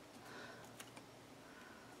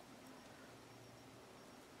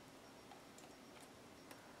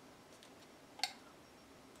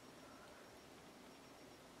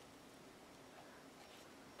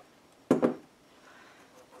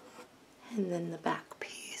 And then the back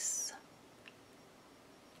piece.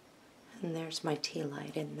 And there's my tea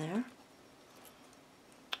light in there.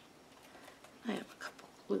 I have a couple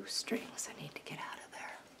glue strings I need to get out of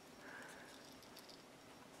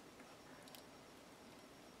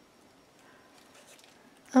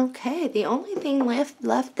there. Okay, the only thing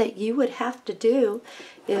left that you would have to do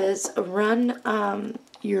is run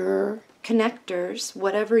your connectors,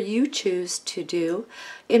 whatever you choose to do,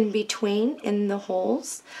 in between in the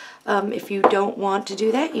holes. If you don't want to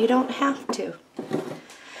do that, you don't have to.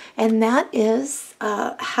 And that is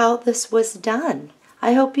how this was done.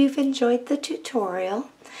 I hope you've enjoyed the tutorial,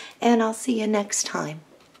 and I'll see you next time.